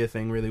Skypiea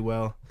thing really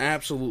well.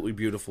 Absolutely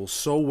beautiful.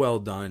 So well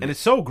done. And it's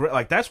so great.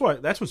 Like that's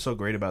what's so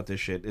great about this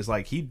shit is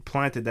like he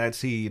planted that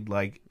seed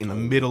like in the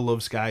middle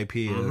of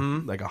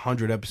Skypiea like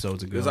 100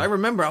 episodes ago. Because I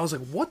remember I was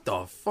like, "What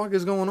the fuck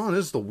is going on?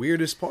 This is the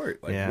weirdest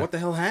part. Like, what the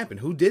hell happened?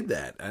 Who did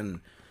that?"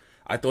 And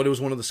I thought it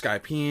was one of the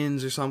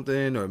Skypeans or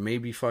something, or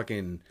maybe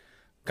fucking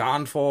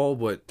Gonfall,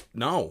 but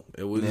no,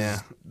 it was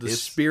the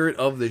spirit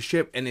of the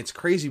ship. And it's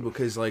crazy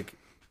because like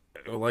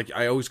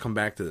I always come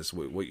back to this,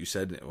 what you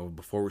said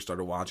before we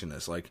started watching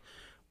this. Like,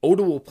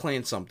 Oda will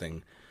plant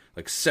something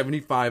like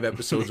 75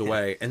 episodes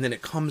away, and then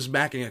it comes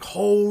back and you're like,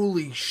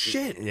 holy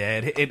shit.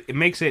 Yeah, it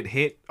makes it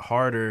hit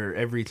harder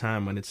every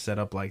time when it's set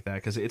up like that,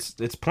 because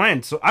it's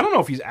planned. So I don't know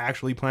if he's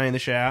actually planning the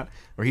shit out,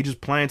 or he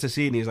just plants a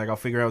seed and he's like, I'll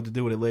figure out what to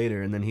do with it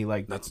later, and then he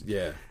like...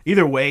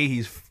 Either way,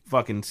 he's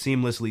fucking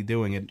seamlessly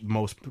doing it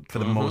for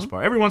the most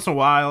part. Every once in a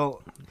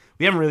while,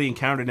 we haven't really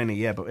encountered any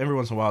yet, but every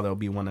once in a while there'll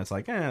be one that's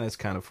like, that's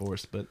kind of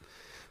forced, but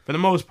for the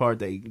most part,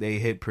 they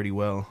hit pretty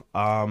well.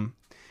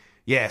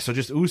 Yeah, so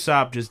just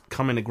Usopp just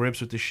coming to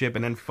grips with the ship,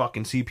 and then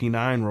fucking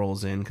CP9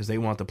 rolls in because they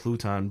want the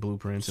Pluton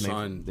blueprints,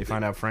 and they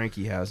find out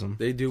Frankie has them.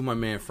 They do my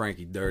man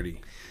Frankie dirty.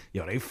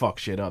 Yo, they fuck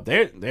shit up.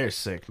 They're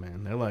sick,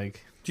 man. They're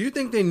like... Do you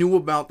think they knew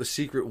about the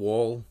secret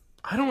wall?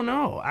 I don't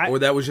know. Or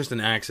that was just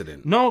an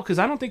accident? No, because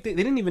I don't think they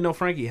didn't even know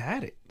Frankie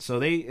had it.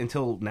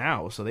 Until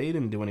now, so they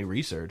didn't do any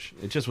research.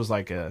 It just was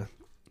like a...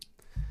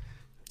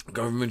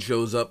 Government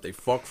shows up, they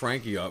fuck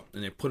Frankie up,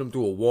 and they put him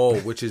through a wall,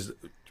 which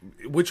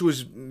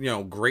was,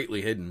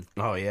 greatly hidden.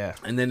 Oh, yeah.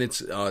 And then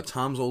it's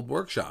Tom's old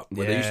workshop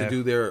where they used to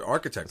do their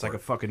architect It's like a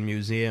fucking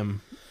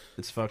museum.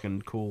 It's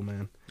fucking cool,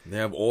 man. They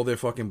have all their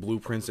fucking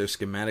blueprints, their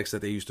schematics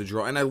that they used to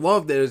draw. And I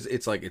love that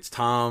it's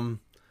Tom,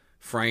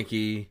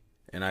 Frankie,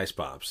 and Ice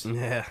Pops.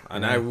 Yeah.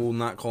 And I will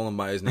not call him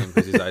by his name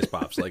because he's Ice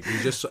Pops. Like,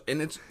 he's just...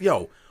 And it's...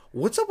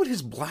 What's up with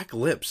his black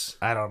lips?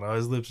 I don't know.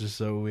 His lips are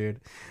so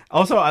weird.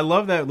 Also, I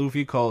love that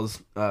Luffy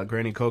calls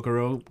Granny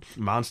Kokoro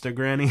Monster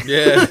Granny.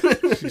 Yeah.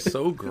 She's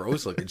so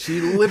gross looking.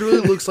 She literally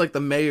looks like the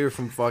mayor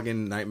from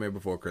fucking Nightmare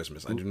Before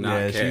Christmas. I do not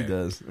care. Yeah, she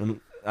does. And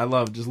I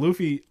love just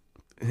Luffy.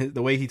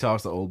 The way he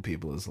talks to old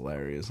people is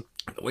hilarious.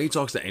 The way he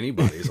talks to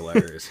anybody is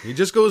hilarious. He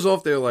just goes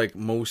off their like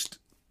most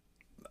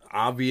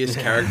obvious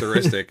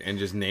characteristic and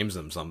just names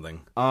them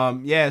something.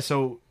 Yeah,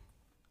 so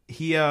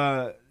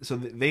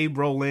they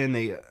roll in,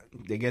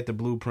 they get the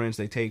blueprints,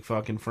 they take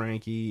fucking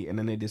Frankie, and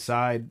then they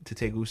decide to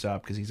take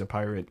Usopp because he's a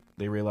pirate.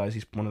 They realize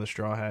he's one of the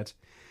Straw Hats.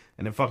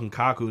 And then fucking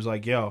Kaku's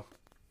like, yo,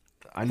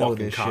 I know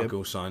fucking this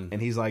Kaku, ship. son.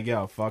 And he's like,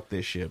 yo, fuck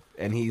this ship.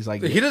 And he's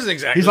like... He doesn't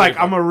exactly... He's like,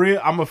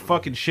 I'm a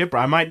fucking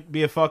shipwright. I might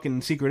be a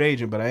fucking secret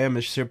agent, but I am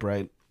a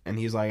shipwright. And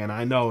he's like, and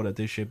I know that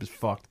this ship is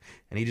fucked.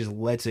 And he just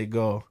lets it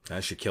go.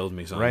 That shit killed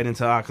me, son. Right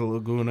into Aka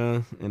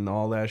Laguna and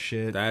all that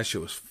shit. That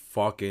shit was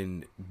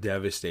fucking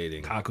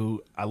devastating. Kaku,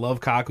 I love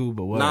Kaku,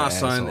 but what? Nah, an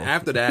son. asshole.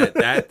 After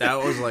that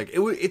was like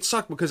it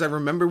sucked because I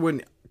remember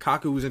when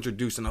Kaku was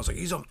introduced and I was like,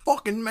 he's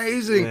fucking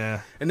amazing. Yeah.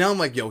 And now I'm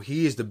like, yo,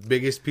 he is the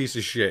biggest piece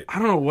of shit. I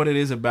don't know what it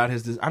is about I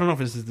don't know if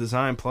it's his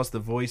design plus the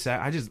voice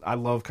act. I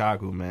love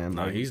Kaku, man.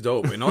 No, he's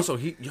dope. And also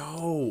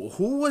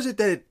who was it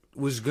that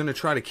was gonna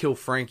try to kill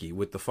Frankie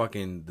with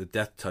the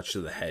death touch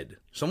to the head?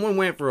 Someone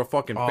went for a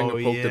fucking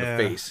finger poke to the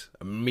face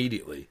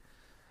immediately.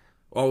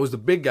 Oh, it was the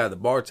big guy, the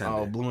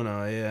bartender. Oh,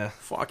 Bluno, yeah.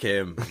 Fuck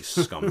him, you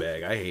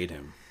scumbag. I hate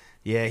him.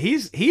 Yeah,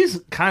 he's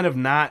kind of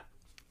not...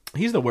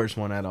 He's the worst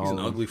one at all. He's an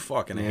ugly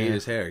fuck, and I hate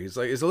his hair. He's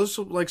like, is those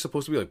like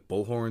supposed to be like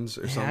bullhorns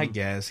or something? I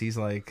guess. He's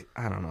like,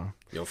 I don't know.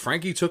 Yo,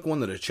 Frankie took one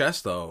to the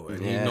chest, though,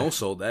 and he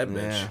no-sold that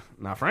bitch. Yeah.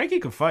 Nah, Frankie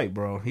could fight,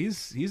 bro.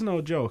 He's no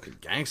joke.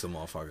 Gangsta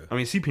motherfucker. I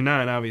mean,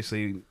 CP9,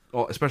 obviously,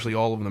 especially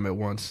all of them at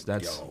once,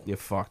 you're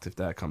fucked if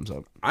that comes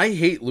up. I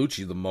hate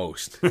Lucci the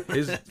most.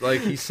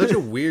 He's such a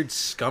weird,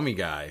 scummy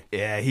guy.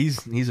 Yeah,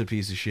 he's a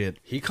piece of shit.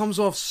 He comes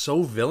off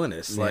so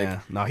villainous.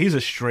 No, he's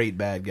a straight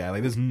bad guy.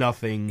 Like, there's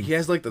nothing... He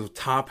has, like, the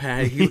top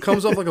hat. He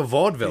comes off like a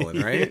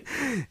vaudevillain, right?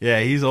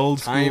 Yeah, he's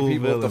old school tying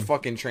people villain. at the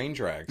fucking train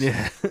tracks.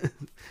 Yeah.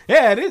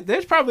 Yeah,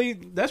 that's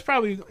probably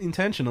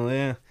intentional,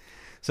 yeah.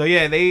 So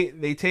yeah,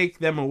 they take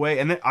them away,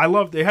 and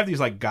they have these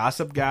like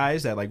gossip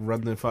guys that like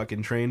run the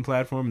fucking train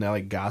platform. And they're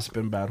like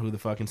gossiping about who the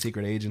fucking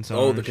secret agents are.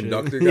 Oh, the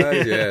conductor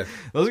guys, yeah.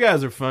 Those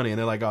guys are funny, and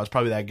they're like, oh, it's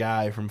probably that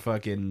guy from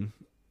fucking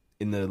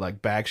in the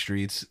like back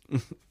streets.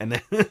 And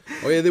then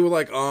oh yeah, they were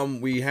like,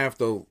 we have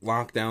to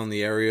lock down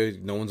the area.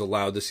 No one's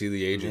allowed to see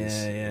the agents.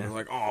 Yeah. And they're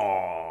like,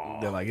 oh.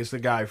 They're like, it's the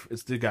guy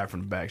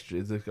from the back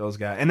street. It's those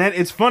guys. And then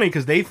it's funny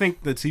because they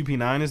think that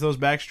CP9 is those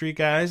backstreet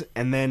guys,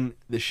 and then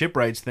the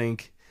shipwrights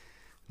think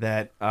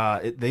that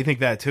they think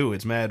that too.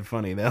 It's mad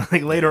funny. They're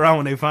like later on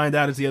when they find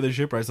out it's the other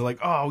shipwrights, they're like,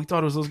 oh, we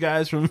thought it was those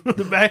guys from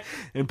the back.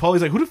 And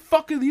Paulie's like, who the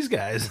fuck are these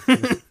guys?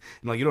 And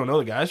like, you don't know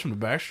the guys from the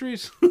back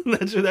streets?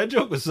 That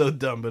joke was so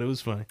dumb, but it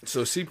was funny.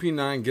 So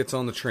CP9 gets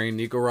on the train.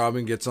 Nico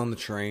Robin gets on the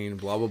train.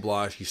 Blah blah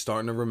blah. She's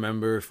starting to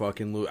remember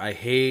fucking Lou. I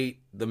hate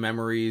the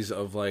memories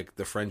of like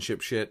the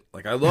friendship shit.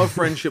 Like I love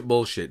friendship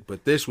bullshit,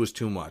 but this was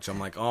too much. I'm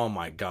like, oh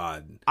my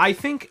god. I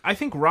think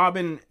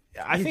Robin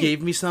You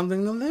gave me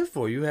something to live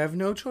for. You have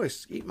no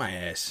choice. Eat my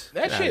ass.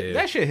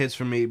 That shit hits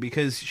for me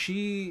because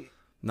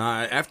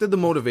Nah, after the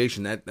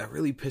motivation, that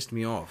really pissed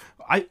me off.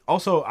 I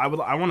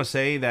want to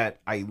say that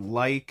I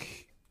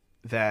like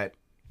that.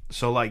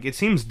 So like, it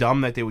seems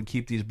dumb that they would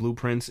keep these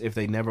blueprints if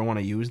they never want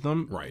to use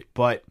them. Right.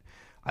 But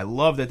I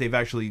love that they've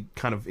actually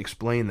kind of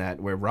explained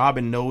that, where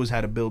Robin knows how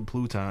to build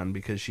Pluton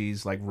because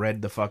she's like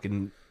read the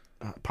fucking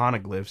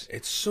poneglyphs.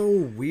 It's so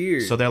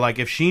weird. So they're like,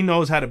 if she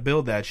knows how to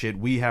build that shit,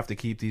 we have to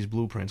keep these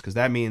blueprints because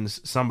that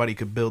means somebody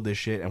could build this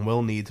shit, and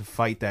we'll need to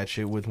fight that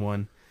shit with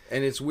one.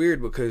 And it's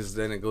weird because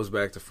then it goes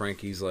back to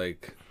Frankie's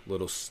like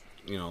little,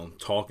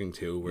 talking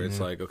to where it's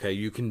like, okay,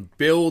 you can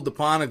build the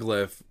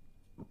poneglyph,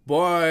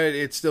 but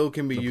it still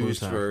can be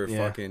used for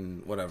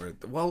fucking whatever.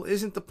 Well,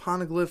 isn't the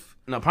poneglyph?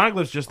 No,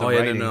 poneglyph's just the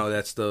writing. No,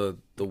 that's the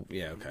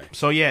okay.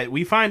 So yeah,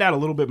 we find out a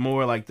little bit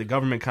more. Like the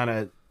government kind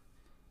of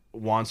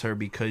wants her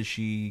because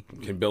she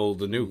can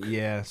build a nuke.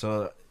 Yeah,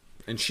 so.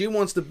 And she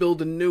wants to build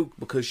a nuke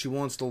because she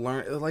wants to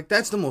learn. Like,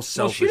 that's the most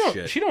selfish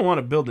shit. She don't want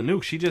to build a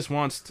nuke. She just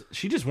wants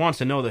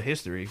to know the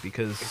history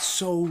because it's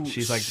so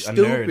she's like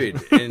stupid a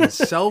nerd. And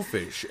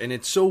selfish, and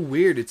it's so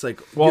weird. It's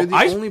like, well, the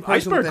only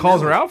person Iceberg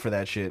calls her out for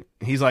that shit.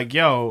 He's like,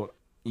 "Yo,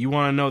 you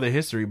want to know the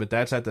history, but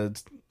that's at the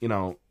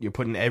you're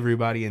putting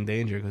everybody in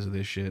danger because of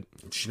this shit."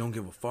 She don't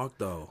give a fuck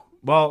though.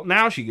 Well,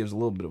 now she gives a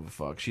little bit of a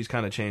fuck. She's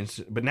kind of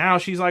changed. But now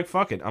she's like,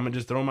 fuck it. I'm going to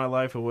just throw my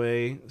life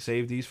away,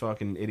 save these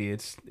fucking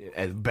idiots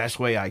as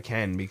best way I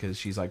can because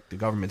she's like, the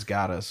government's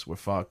got us. We're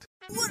fucked.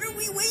 What are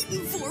we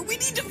waiting for? We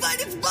need to find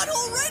its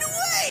butthole right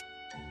away!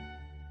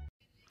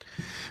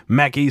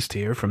 Mac East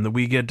here from the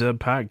We Get Dub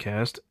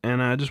podcast,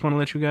 and I just want to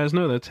let you guys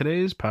know that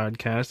today's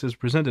podcast is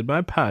presented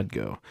by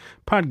Podgo.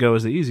 Podgo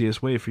is the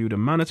easiest way for you to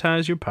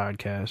monetize your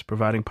podcast,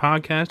 providing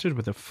podcasters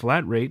with a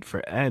flat rate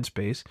for ad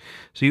space,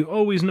 so you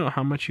always know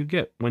how much you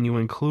get when you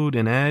include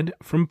an ad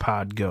from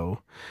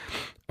Podgo.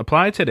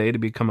 Apply today to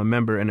become a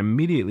member and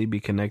immediately be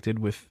connected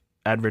with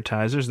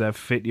advertisers that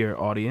fit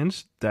your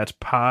audience. That's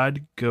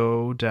podgo.co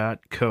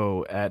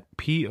at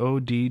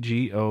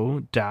podgo.co.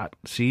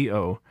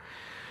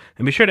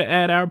 And be sure to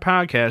add our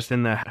podcast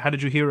in the How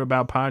Did You Hear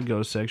About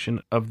Podgo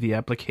section of the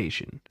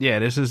application. Yeah,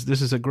 this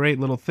is a great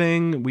little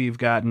thing. We've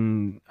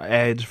gotten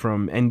ads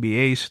from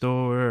NBA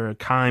Store,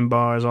 Kind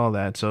Bars, all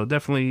that. So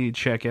definitely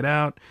check it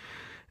out.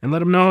 And let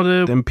them know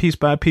that them Piece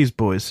by Piece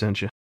boys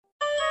sent you.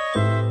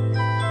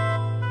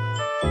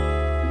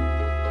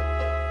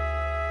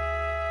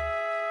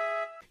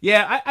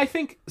 Yeah, I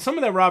think some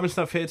of that Robin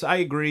stuff hits. I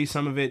agree.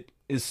 Some of it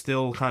is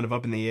still kind of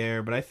up in the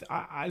air. But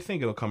I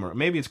think it'll come around.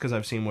 Maybe it's because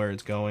I've seen where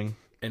it's going.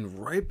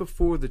 And right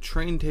before the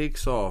train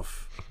takes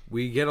off,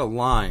 we get a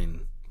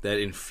line that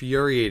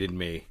infuriated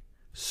me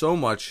so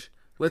much.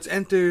 Let's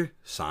enter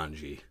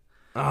Sanji.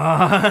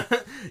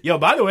 Yo,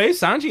 by the way,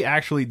 Sanji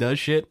actually does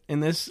shit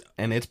in this,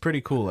 and it's pretty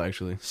cool,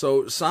 actually.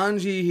 So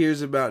Sanji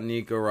hears about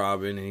Nico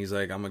Robin, and he's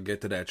like, I'm going to get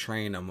to that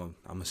train. I'm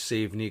gonna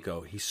save Nico.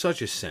 He's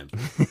such a simp.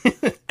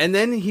 And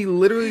then he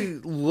literally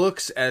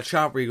looks at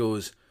Chopper. He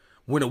goes,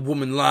 when a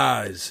woman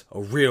lies, a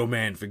real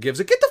man forgives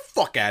her. Get the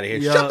fuck out of here.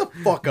 Yo, shut the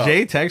fuck up.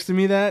 Jay texted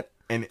me that.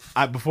 And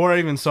before I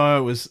even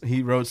saw it,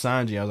 he wrote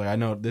Sanji. I was like, I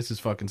know this is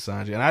fucking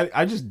Sanji, and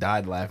I just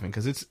died laughing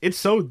because it's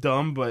so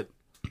dumb. But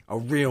a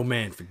real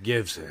man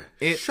forgives her.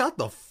 Shut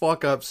the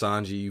fuck up,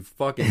 Sanji. You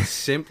fucking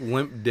simp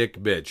limp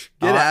dick bitch.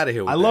 Get out of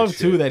here. With I love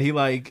shit. Too that he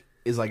like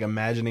is like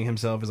imagining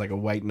himself as like a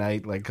white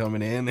knight like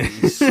coming in.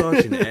 He's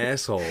such an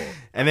asshole.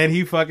 And then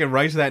he fucking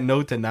writes that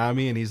note to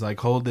Nami, and he's like,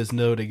 hold this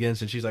note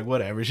against, and she's like,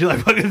 whatever. She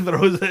like fucking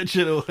throws that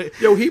shit away.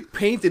 Yo, he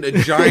painted a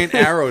giant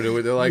arrow to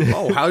it. They're like,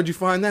 oh, how'd you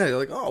find that? They're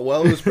like, oh,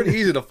 well, it was pretty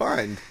easy to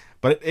find.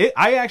 But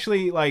I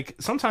actually like,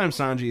 sometimes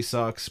Sanji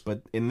sucks,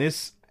 but in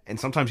this, and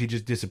sometimes he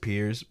just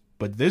disappears.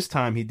 But this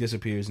time he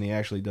disappears and he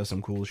actually does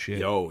some cool shit.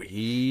 Yo,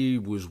 he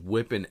was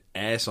whipping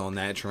ass on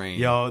that train.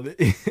 Yo,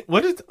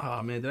 what is...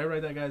 Oh, man, did I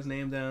write that guy's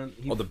name down?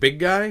 The big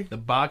guy? The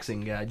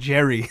boxing guy,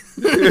 Jerry.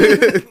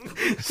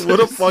 What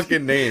a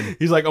fucking name.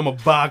 He's like, I'm a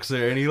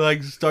boxer. And he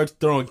like starts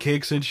throwing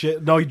kicks and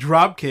shit. No, he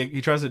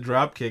tries to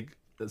drop kick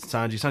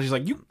Sanji. Sanji's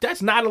like,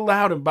 that's not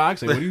allowed in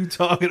boxing. What are you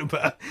talking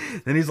about?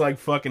 Then he's like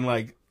fucking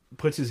like...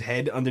 puts his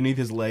head underneath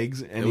his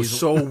legs, and he's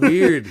so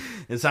weird.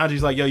 And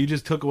Sanji's like, yo, you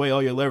just took away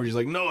all your leverage. He's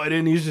like, no, I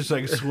didn't. He's just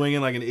like swinging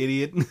like an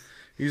idiot.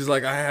 He's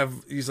like,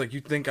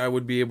 you think I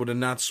would be able to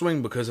not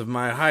swing because of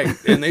my height?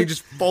 And he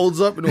just folds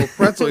up into a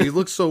pretzel. He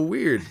looks so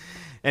weird.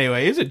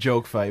 Anyway, it's a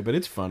joke fight, but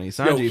it's funny.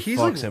 Sanji he's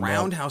fucks like him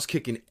roundhouse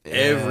kicking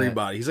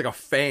everybody. He's like a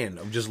fan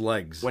of just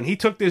legs. When he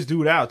took this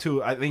dude out,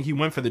 too, I think he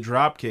went for the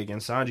drop kick,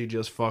 and Sanji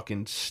just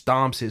fucking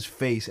stomps his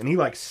face, and he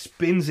like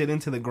spins it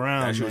into the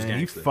ground, man.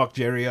 He fucked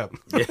Jerry up.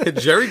 Yeah,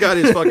 Jerry got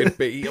his fucking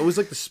face. It was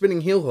like the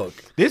spinning heel hook.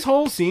 This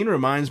whole scene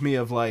reminds me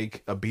of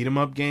like a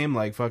beat-em-up game,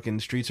 like fucking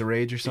Streets of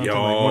Rage or something. Yo,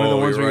 like one of the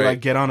ones where you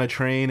like get on a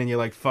train and you're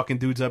like fucking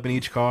dudes up in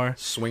each car.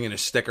 Swinging a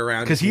stick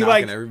around, because he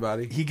knocking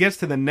everybody. He gets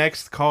to the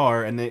next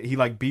car, and he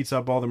like beats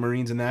up all the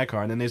Marines in that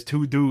car, and then there's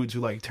two dudes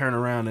who like turn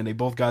around and they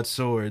both got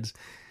swords,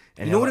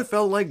 And you know what it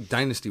felt like?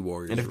 Dynasty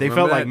Warriors. And if they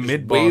felt like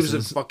mid waves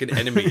of fucking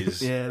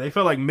enemies. Yeah, they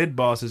felt like mid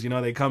bosses. You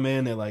know, they come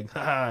in, they're like,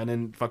 and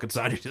then fucking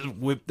Sanji just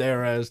whipped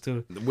their ass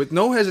too. With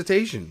no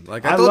hesitation.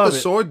 Like, I thought the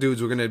sword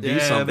dudes were going to be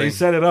something. Yeah, they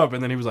set it up,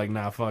 and then he was like,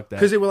 nah, fuck that.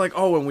 Because they were like,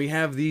 oh, and we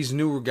have these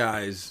new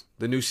guys,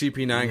 the new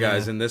CP9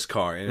 guys in this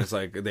car. And it's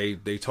like, they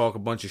talk a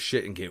bunch of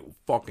shit and get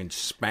fucking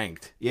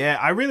spanked. Yeah,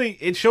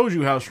 it shows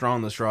you how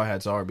strong the Straw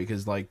Hats are,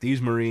 because, like,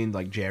 these Marines,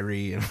 like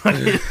Jerry and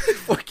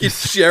fucking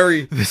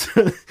Jerry.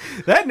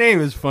 That name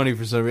is funny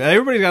for some reason.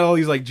 Everybody's got all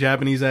these, like,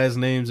 Japanese-ass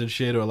names and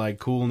shit, or, like,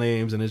 cool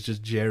names, and it's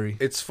just Jerry.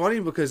 It's funny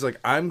because, like,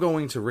 I'm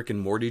going to Rick and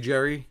Morty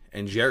Jerry,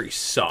 and Jerry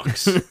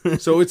sucks.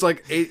 So it's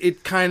like,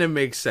 it kind of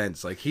makes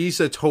sense. Like, he's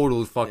a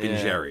total fucking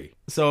Jerry.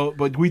 So,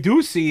 but we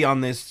do see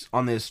on this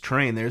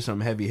train, there's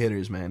some heavy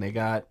hitters, man. They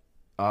got,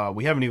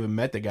 we haven't even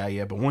met the guy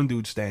yet, but one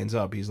dude stands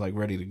up. He's, like,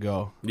 ready to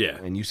go. Yeah.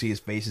 And you see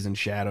his face is in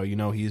shadow. You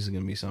know he's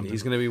going to be something.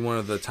 He's going to be one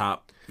of the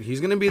top. He's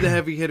going to be the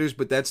heavy hitters,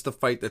 but that's the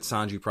fight that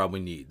Sanji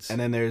probably needs. And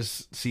then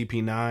there's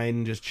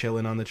CP9 just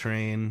chilling on the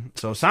train.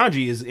 So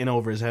Sanji is in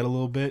over his head a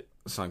little bit.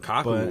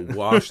 Sankaku will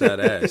wash that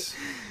ass.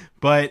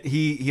 But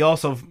he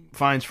also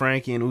finds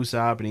Frankie and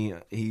Usopp,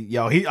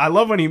 and I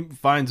love when he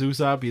finds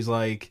Usopp. He's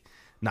like,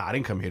 nah, I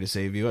didn't come here to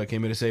save you. I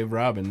came here to save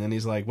Robin. And then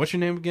he's like, what's your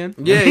name again?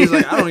 Yeah, he's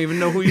like, I don't even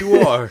know who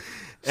you are.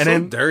 And so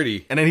then,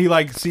 dirty. And then he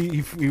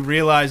he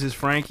realizes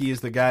Frankie is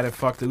the guy that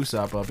fucked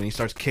Usopp up, and he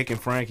starts kicking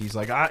Frankie. He's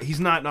like,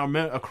 he's not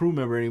a crew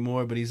member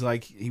anymore, but he's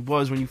like, he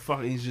was when you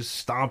fucking. He's just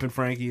stomping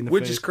Frankie in the face.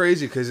 Which is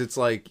crazy because it's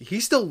like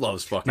he still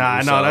loves fucking.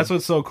 Usopp. No, that's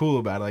what's so cool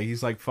about it. Like,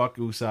 he's like, fuck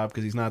Usopp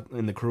because he's not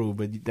in the crew,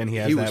 but then he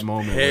has that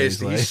moment. Where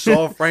he's like, he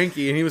saw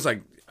Frankie and he was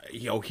like,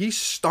 yo, he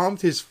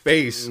stomped his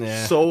face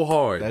so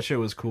hard. That shit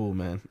was cool,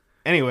 man.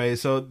 Anyway,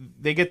 so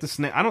they get the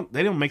snake.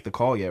 They don't make the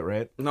call yet,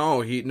 right?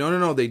 No,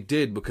 they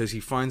did, because he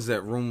finds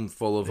that room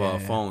full of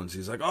phones.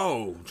 He's like,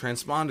 oh,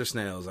 transponder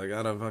snails. I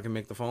gotta fucking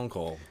make the phone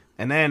call.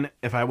 And then,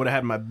 if I would have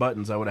had my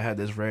buttons, I would have had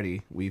this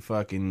ready. We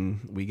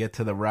get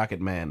to the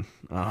Rocket Man.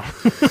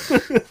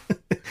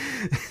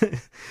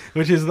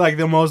 Which is like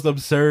the most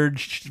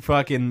absurd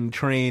fucking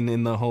train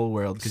in the whole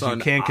world, because you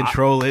can't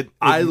control it.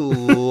 I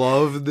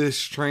love this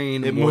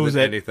train. It more moves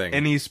than at anything.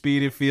 Any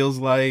speed it feels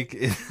like.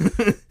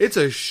 It's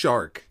a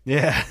shark.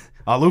 Yeah.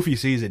 Luffy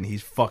sees it and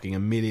he's fucking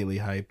immediately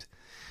hyped.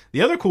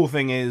 The other cool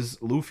thing is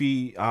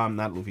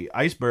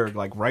Iceberg,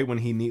 like right when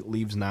he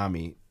leaves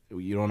Nami,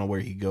 you don't know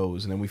where he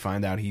goes, and then we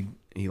find out he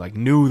like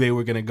knew they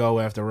were gonna go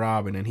after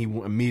Robin, and he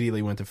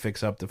immediately went to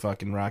fix up the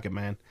fucking Rocket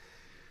Man,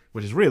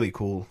 which is really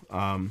cool.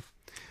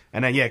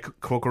 And then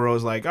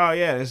Kokoro's like, oh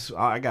yeah,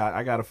 I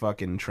got a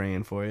fucking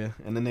train for you.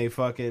 And then they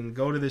fucking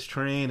go to this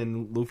train,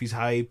 and Luffy's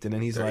hyped, and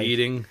then he's like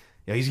eating.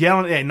 Yeah, he's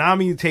yelling. And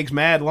Nami takes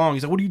mad long.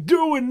 He's like, what are you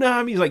doing,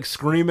 Nami? He's like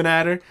screaming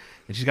at her,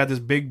 and she's got this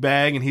big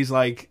bag, and he's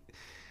like,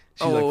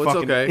 it's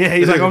okay. Yeah,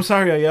 he's like, I'm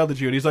sorry I yelled at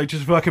you. And he's like,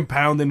 just fucking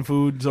pounding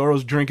food.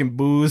 Zoro's drinking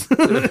booze.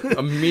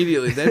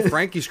 Immediately. Then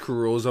Frankie's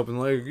crew rolls up and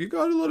like, you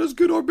gotta let us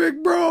get our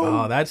big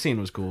bro. Oh, that scene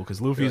was cool, because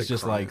Luffy's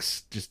just crying.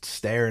 Just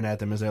staring at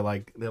them as they're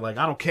like,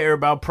 I don't care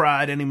about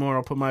pride anymore.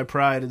 I'll put my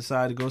pride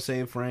inside to go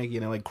save Frankie.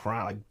 And they're like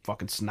crying, like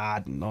fucking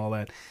snot and all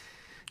that.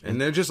 And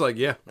they're just like,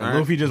 yeah. And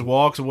Luffy just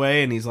walks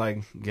away, and he's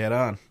like, get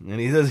on.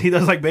 And he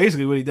does like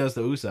basically what he does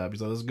to Usopp.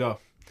 He's like, let's go.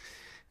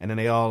 And then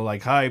they all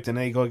like hyped, and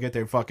they go get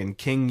their fucking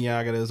King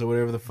Yagatas or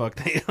whatever the fuck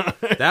they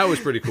are. That was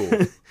pretty cool.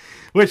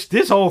 Which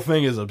this whole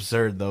thing is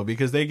absurd though,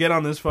 because they get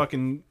on this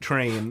fucking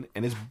train,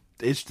 and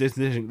this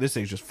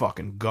thing's just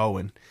fucking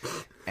going.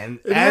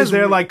 And as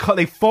they're like,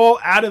 they fall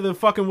out of the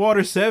fucking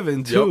Water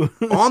 7 too.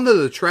 Yep. Onto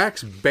the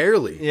tracks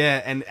barely.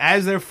 Yeah, and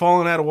as they're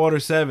falling out of Water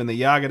 7, the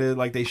Yagata,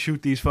 like, they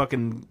shoot these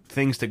fucking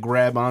things to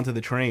grab onto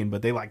the train,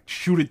 but they like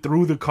shoot it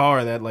through the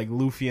car that like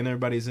Luffy and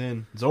everybody's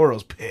in.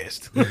 Zoro's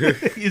pissed.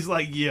 He's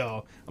like,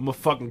 yo, I'm gonna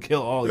fucking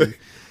kill all of you.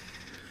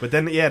 But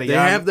then, yeah, they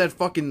have that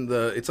fucking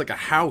it's like a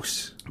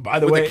house. By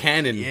the way, with a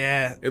cannon.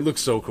 Yeah, it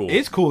looks so cool.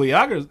 It's cool. The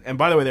Yagatas, and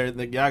by the way,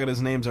 the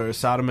Yagata's names are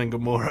Sodom and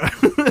Gomorrah.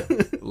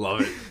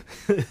 Love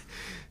it.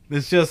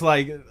 It's just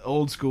like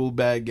old school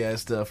bad guy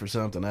stuff or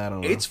something. I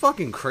don't know. It's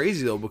fucking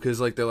crazy though, because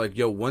like they're like,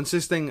 yo, once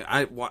this thing,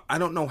 I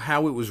don't know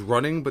how it was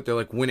running, but they're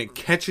like, when it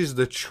catches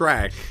the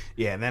track,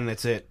 yeah, then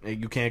it's it.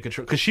 You can't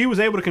control, because she was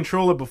able to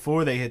control it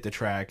before they hit the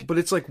track. But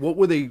it's like, what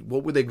were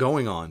they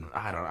going on?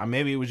 I don't know.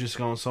 Maybe it was just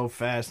going so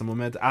fast. The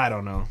momentum. I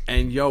don't know.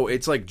 And yo,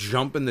 it's like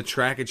jumping the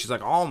track, and she's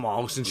like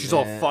almost, and she's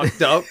all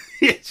fucked up.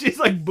 Yeah, she's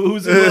like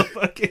boozing.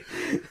 Fucking.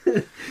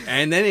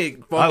 And then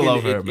it fucking, I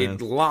love her, man.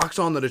 It locks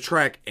onto the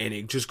track, and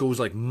it just goes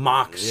like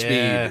Mach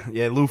speed.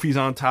 Yeah, Luffy's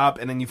on top,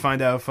 and then you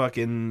find out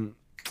fucking,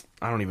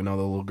 I don't even know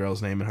the little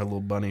girl's name and her little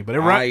bunny, but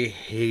I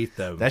hate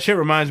them. That shit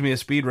reminds me of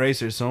Speed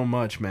Racer so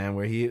much, man,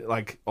 where he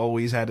like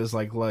always had his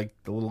like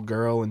the little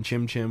girl and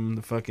Chim Chim,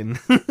 the fucking.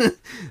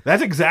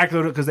 That's exactly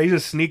what, because they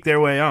just sneak their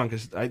way on,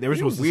 because they were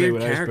supposed to say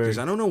weird characters.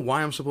 I don't know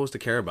why I'm supposed to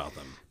care about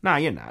them. Nah,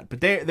 you're not.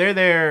 But they're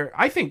there.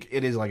 I think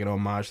it is like an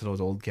homage to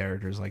those old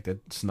characters like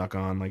that snuck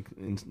on, like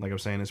I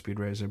was saying in Speed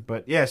Racer.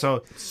 But yeah,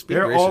 so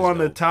they're all on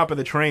the top of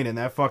the train, and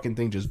that fucking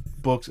thing just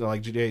books,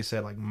 like Jay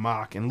said, like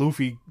Mach, and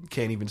Luffy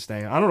can't even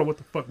stay. I don't know what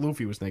the fuck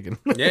Luffy was thinking.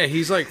 Yeah,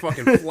 he's like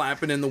fucking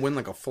flapping in the wind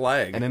like a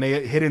flag. And then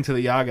they hit into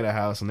the Yagata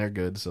house, and they're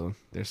good, so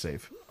they're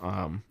safe.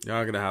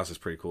 Yagata house is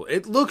pretty cool.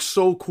 It looks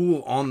so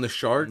cool on the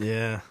shark.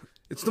 Yeah.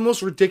 It's the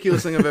most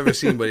ridiculous thing I've ever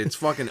seen, but it's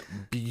fucking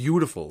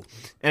beautiful.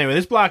 Anyway,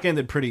 this block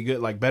ended pretty good,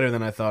 like better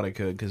than I thought it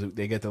could, because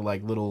they get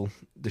the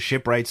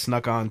shipwright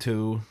snuck on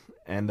too,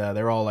 and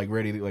they're all like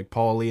ready to, like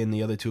Paulie and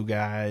the other two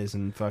guys,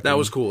 and fucking. That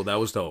was cool. That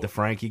was dope. The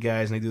Frankie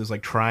guys, and they do this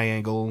like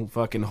triangle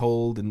fucking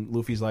hold, and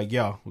Luffy's like,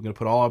 "Yo, we're gonna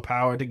put all our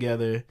power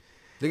together."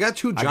 They got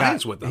two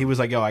giants with them. He was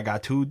like, "Yo, I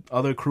got two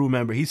other crew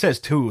members." He says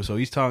two, so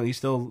he's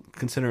still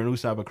considering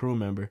Usopp a crew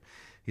member.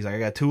 He's like, I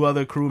got two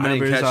other crew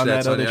members on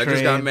that other train. I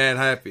just got mad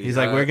happy. He's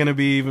like, we're going to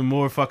be even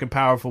more fucking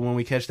powerful when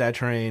we catch that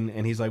train.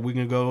 And he's like, we're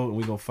going to go and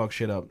we're going to fuck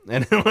shit up.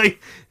 And they're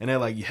like,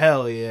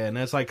 hell yeah. And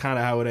that's like kind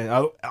of how it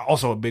ends.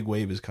 Also, a big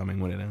wave is coming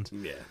when it ends.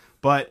 Yeah.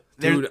 But,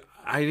 dude,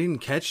 I didn't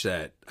catch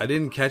that.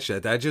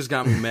 That just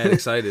got me mad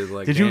excited.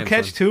 Like, did you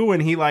catch too when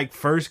he like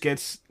first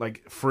gets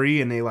like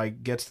free and they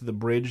like gets to the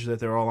bridge that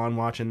they're all on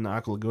watching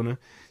Aqua Laguna?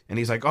 And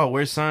he's like, oh,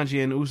 where's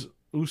Sanji and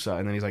Usopp?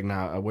 And then he's like,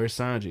 nah, where's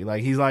Sanji?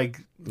 Like, he's like,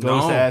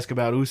 goes to ask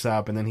about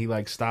Usopp, and then he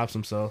like stops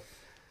himself.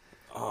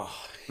 Oh,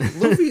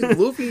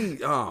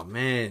 Luffy, oh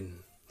man.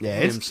 Yeah,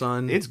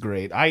 it's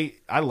great. I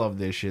love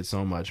this shit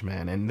so much,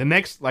 man. And the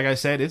next, like I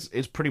said,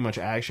 it's pretty much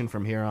action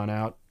from here on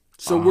out.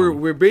 So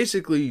we're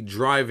basically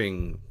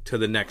driving to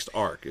the next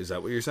arc. Is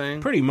that what you're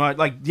saying? Pretty much.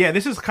 Like, yeah,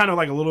 this is kind of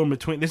like a little in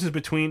between. This is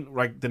between,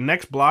 like, the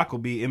next block will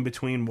be in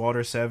between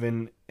Water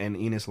 7 and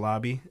Enos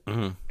Lobby.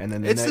 Mm-hmm. And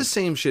then the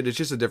same shit. It's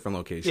just a different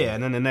location. Yeah,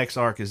 and then the next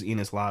arc is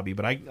Enos Lobby.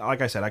 But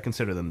like I said, I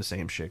consider them the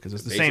same shit because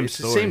it's the same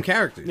story. The same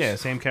characters. Yeah,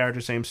 same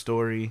character, same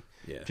story.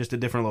 Yeah, just a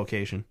different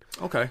location.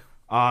 Okay.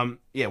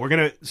 Yeah, we're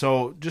gonna.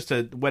 So just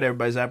to whet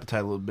everybody's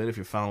appetite a little bit, if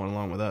you're following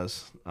along with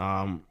us,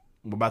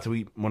 we're about to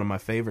meet one of my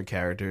favorite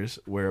characters.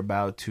 We're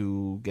about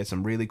to get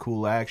some really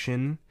cool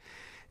action.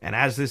 And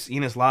as this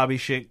Enos Lobby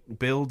shit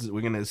builds,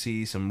 we're going to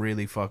see some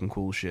really fucking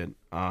cool shit.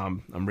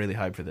 I'm really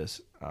hyped for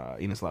this.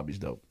 Enos Lobby's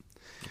dope.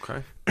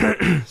 Okay.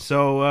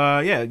 So,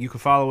 yeah, you can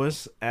follow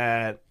us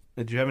at...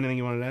 Did you have anything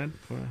you wanted to add?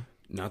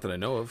 Not that I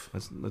know of.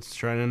 Let's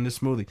try to end this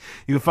smoothly.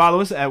 You can follow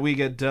us at We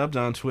Get Dubbed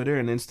on Twitter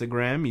and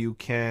Instagram. You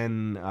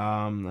can,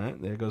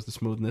 there goes the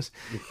smoothness.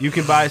 You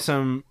can buy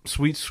some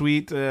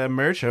sweet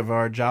merch of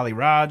our Jolly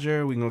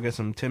Roger. We can go get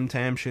some Tim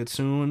Tam shit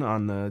soon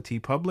on the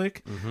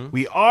TeePublic. Mm-hmm.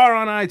 We are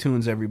on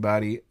iTunes,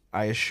 everybody.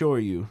 I assure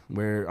you,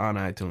 we're on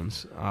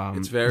iTunes.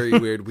 It's very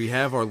weird. We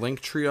have our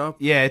link tree up.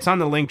 Yeah, it's on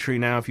the link tree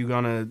now. If you're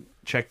gonna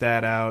check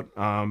that out,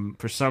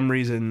 for some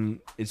reason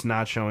it's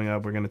not showing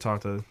up. We're gonna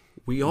talk to.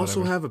 We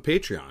also have a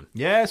Patreon.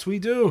 Yes, we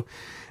do.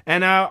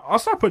 And I'll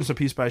start putting some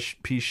piece by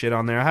piece shit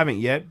on there. I haven't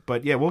yet,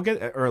 but yeah, we'll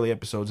get early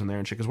episodes in there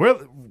and shit. Because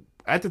we're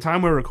at the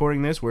time we're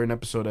recording this, we're an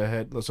episode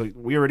ahead. So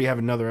we already have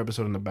another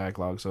episode in the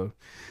backlog. So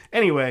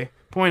anyway,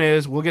 point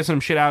is, we'll get some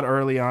shit out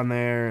early on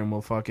there, and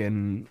we'll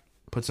fucking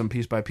put some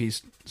piece by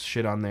piece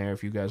shit on there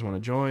if you guys want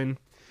to join.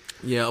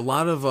 Yeah, a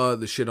lot of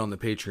the shit on the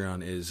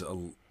Patreon is a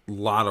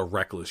lot of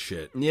reckless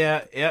shit.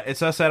 Yeah,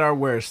 it's us at our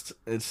worst.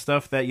 It's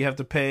stuff that you have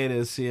to pay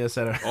to see us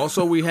at our...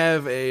 Also, we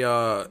have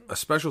a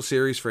special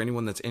series for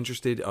anyone that's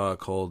interested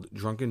called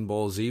Drunken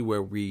Ball Z,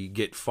 where we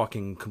get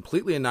fucking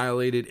completely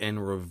annihilated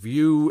and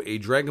review a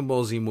Dragon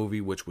Ball Z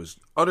movie, which was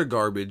utter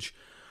garbage.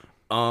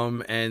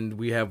 And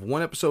we have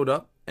one episode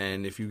up,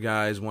 and if you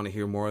guys want to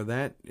hear more of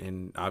that,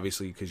 and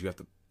obviously because you have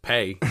to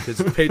pay because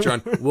it's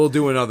Patreon, we'll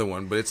do another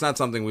one, but it's not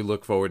something we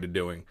look forward to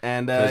doing,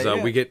 and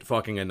because we get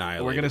fucking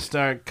annihilated. We're gonna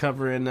start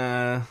covering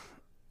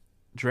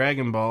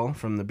Dragon Ball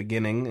from the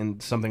beginning and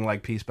something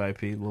like piece by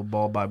piece, little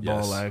ball by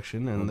ball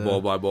action, and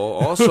ball by ball.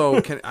 Also,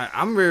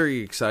 I'm very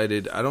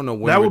excited. I don't know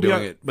when we're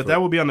doing it, but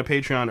that will be on the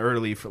Patreon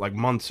early, for like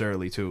months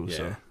early too.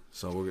 Yeah.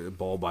 So we're gonna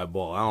ball by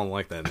ball. I don't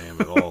like that name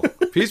at all.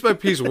 Piece by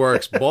piece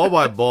works. Ball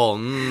by ball.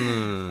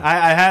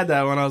 I had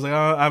that one. I was like,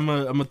 oh, I'm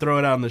gonna throw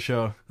it out on the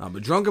show.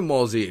 But Drunken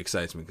Ball Z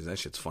excites me because that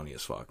shit's funny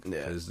as fuck.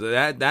 Yeah. Because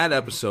that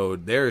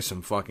episode, there is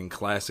some fucking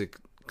classic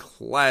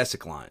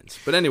lines.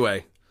 But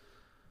anyway.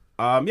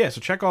 Yeah,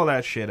 so check all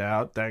that shit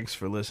out. Thanks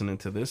for listening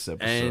to this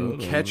episode. And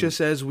catch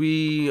us as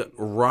we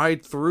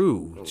ride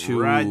through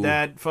to... Ride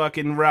that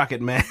fucking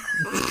rocket, man.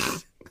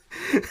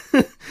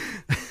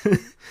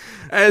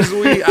 As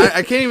we,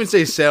 I can't even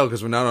say sail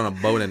because we're not on a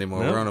boat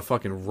anymore. Nope. We're on a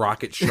fucking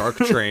rocket shark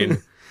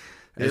train.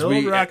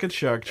 Rocket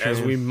shark train.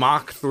 As we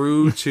mock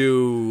through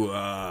to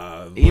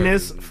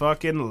Enos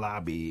fucking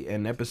Lobby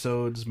and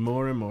episodes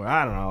more and more.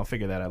 I don't know. I'll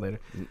figure that out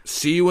later.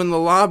 See you in the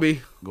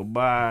lobby.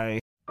 Goodbye.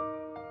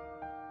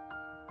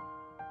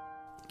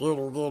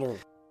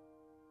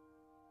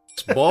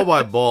 It's ball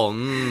by ball.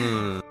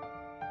 I'm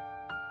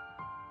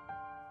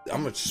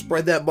gonna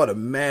spread that butter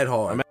mad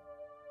hard.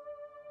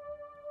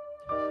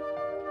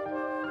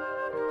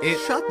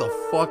 Shut the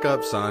fuck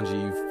up,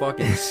 Sanji, you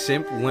fucking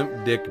simp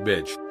limp dick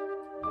bitch.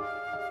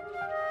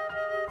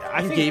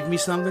 You gave me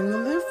something to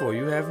live for.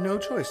 You have no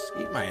choice.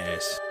 Eat my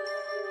ass.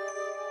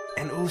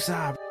 And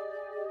Usopp.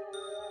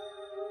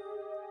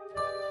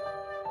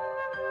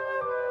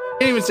 I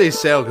can't even say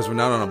sail because we're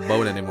not on a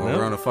boat anymore. Nope.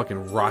 We're on a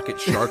fucking rocket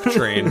shark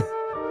train.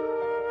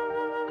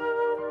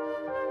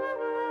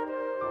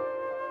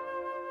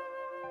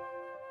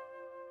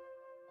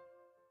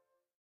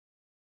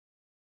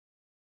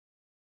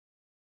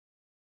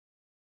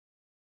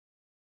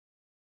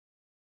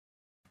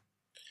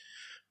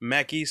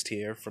 Mac East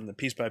here from the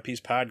Piece by Piece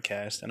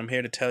podcast, and I'm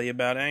here to tell you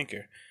about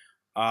Anchor.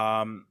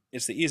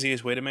 It's the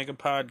easiest way to make a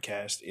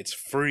podcast. It's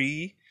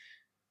free.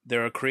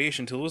 There are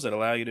creation tools that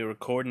allow you to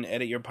record and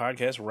edit your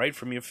podcast right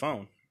from your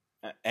phone.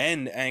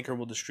 And Anchor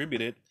will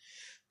distribute it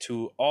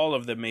to all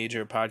of the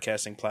major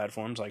podcasting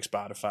platforms like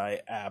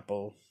Spotify,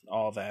 Apple,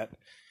 all that.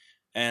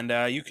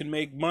 And you can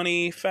make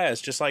money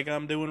fast, just like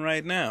I'm doing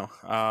right now,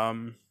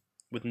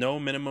 with no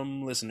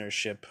minimum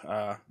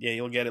listenership.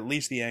 You'll get at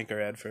least the Anchor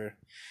ad for...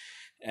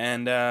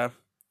 And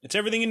it's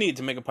everything you need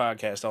to make a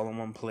podcast all in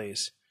one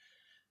place.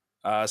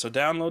 So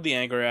download the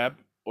Anchor app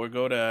or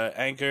go to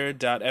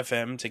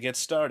anchor.fm to get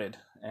started.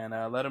 And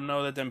let them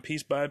know that them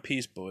Piece by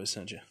Piece boys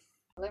sent you.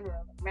 Maryland,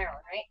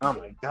 right? Oh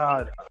my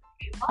God.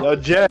 Yo,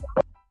 Jay.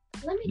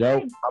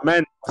 Yo. I'm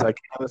in. I can't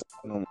listen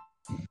no more.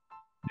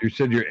 You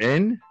said you're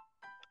in?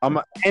 I'm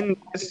in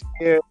this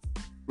here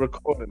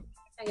recording.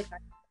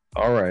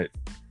 All right.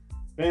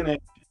 Finish.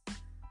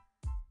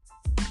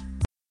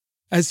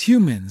 As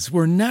humans,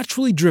 we're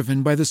naturally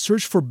driven by the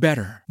search for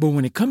better. But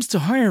when it comes to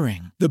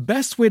hiring, the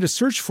best way to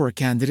search for a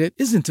candidate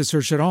isn't to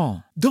search at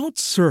all. Don't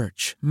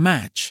search,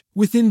 match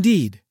with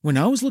Indeed. When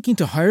I was looking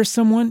to hire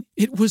someone,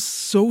 it was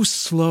so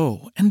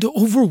slow and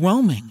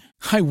overwhelming.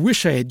 I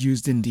wish I had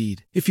used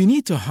Indeed. If you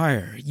need to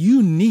hire,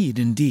 you need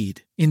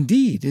Indeed.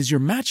 Indeed is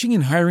your matching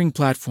and hiring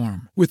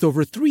platform with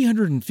over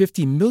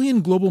 350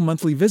 million global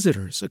monthly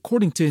visitors,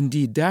 according to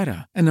Indeed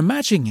data, and a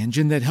matching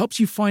engine that helps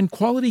you find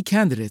quality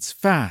candidates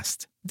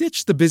fast.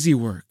 Ditch the busy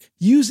work.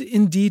 Use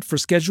Indeed for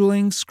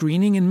scheduling,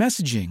 screening, and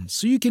messaging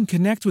so you can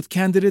connect with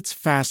candidates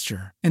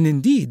faster. And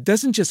Indeed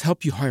doesn't just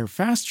help you hire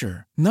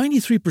faster.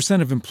 93%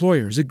 of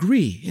employers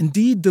agree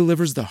Indeed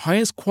delivers the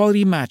highest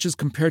quality matches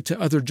compared to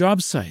other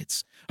job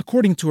sites,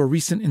 according to a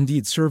recent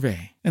Indeed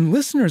survey. And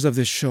listeners of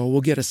this show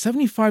will get a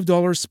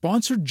 $75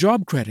 sponsored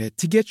job credit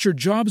to get your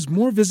jobs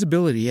more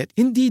visibility at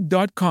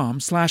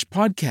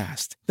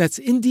Indeed.com/podcast. That's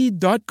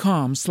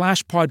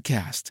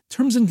Indeed.com/podcast.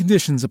 Terms and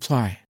conditions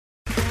apply.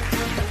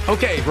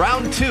 Okay,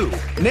 round two.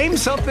 Name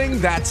something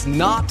that's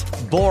not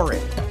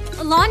boring.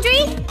 A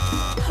laundry?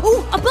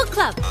 Ooh, a book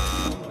club.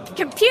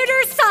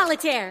 Computer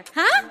solitaire,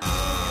 huh?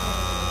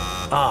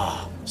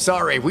 Ah, oh,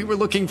 sorry, we were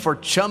looking for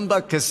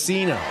Chumba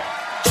Casino.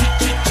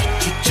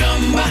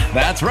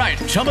 That's right,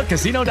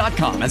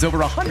 ChumbaCasino.com has over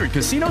 100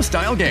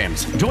 casino-style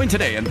games. Join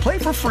today and play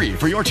for free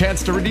for your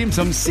chance to redeem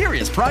some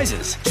serious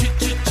prizes.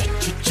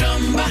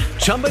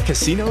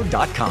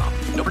 ChumbaCasino.com.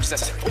 No purchase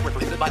necessary. Void where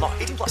prohibited by law.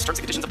 18+ terms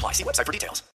and conditions apply. See website for details.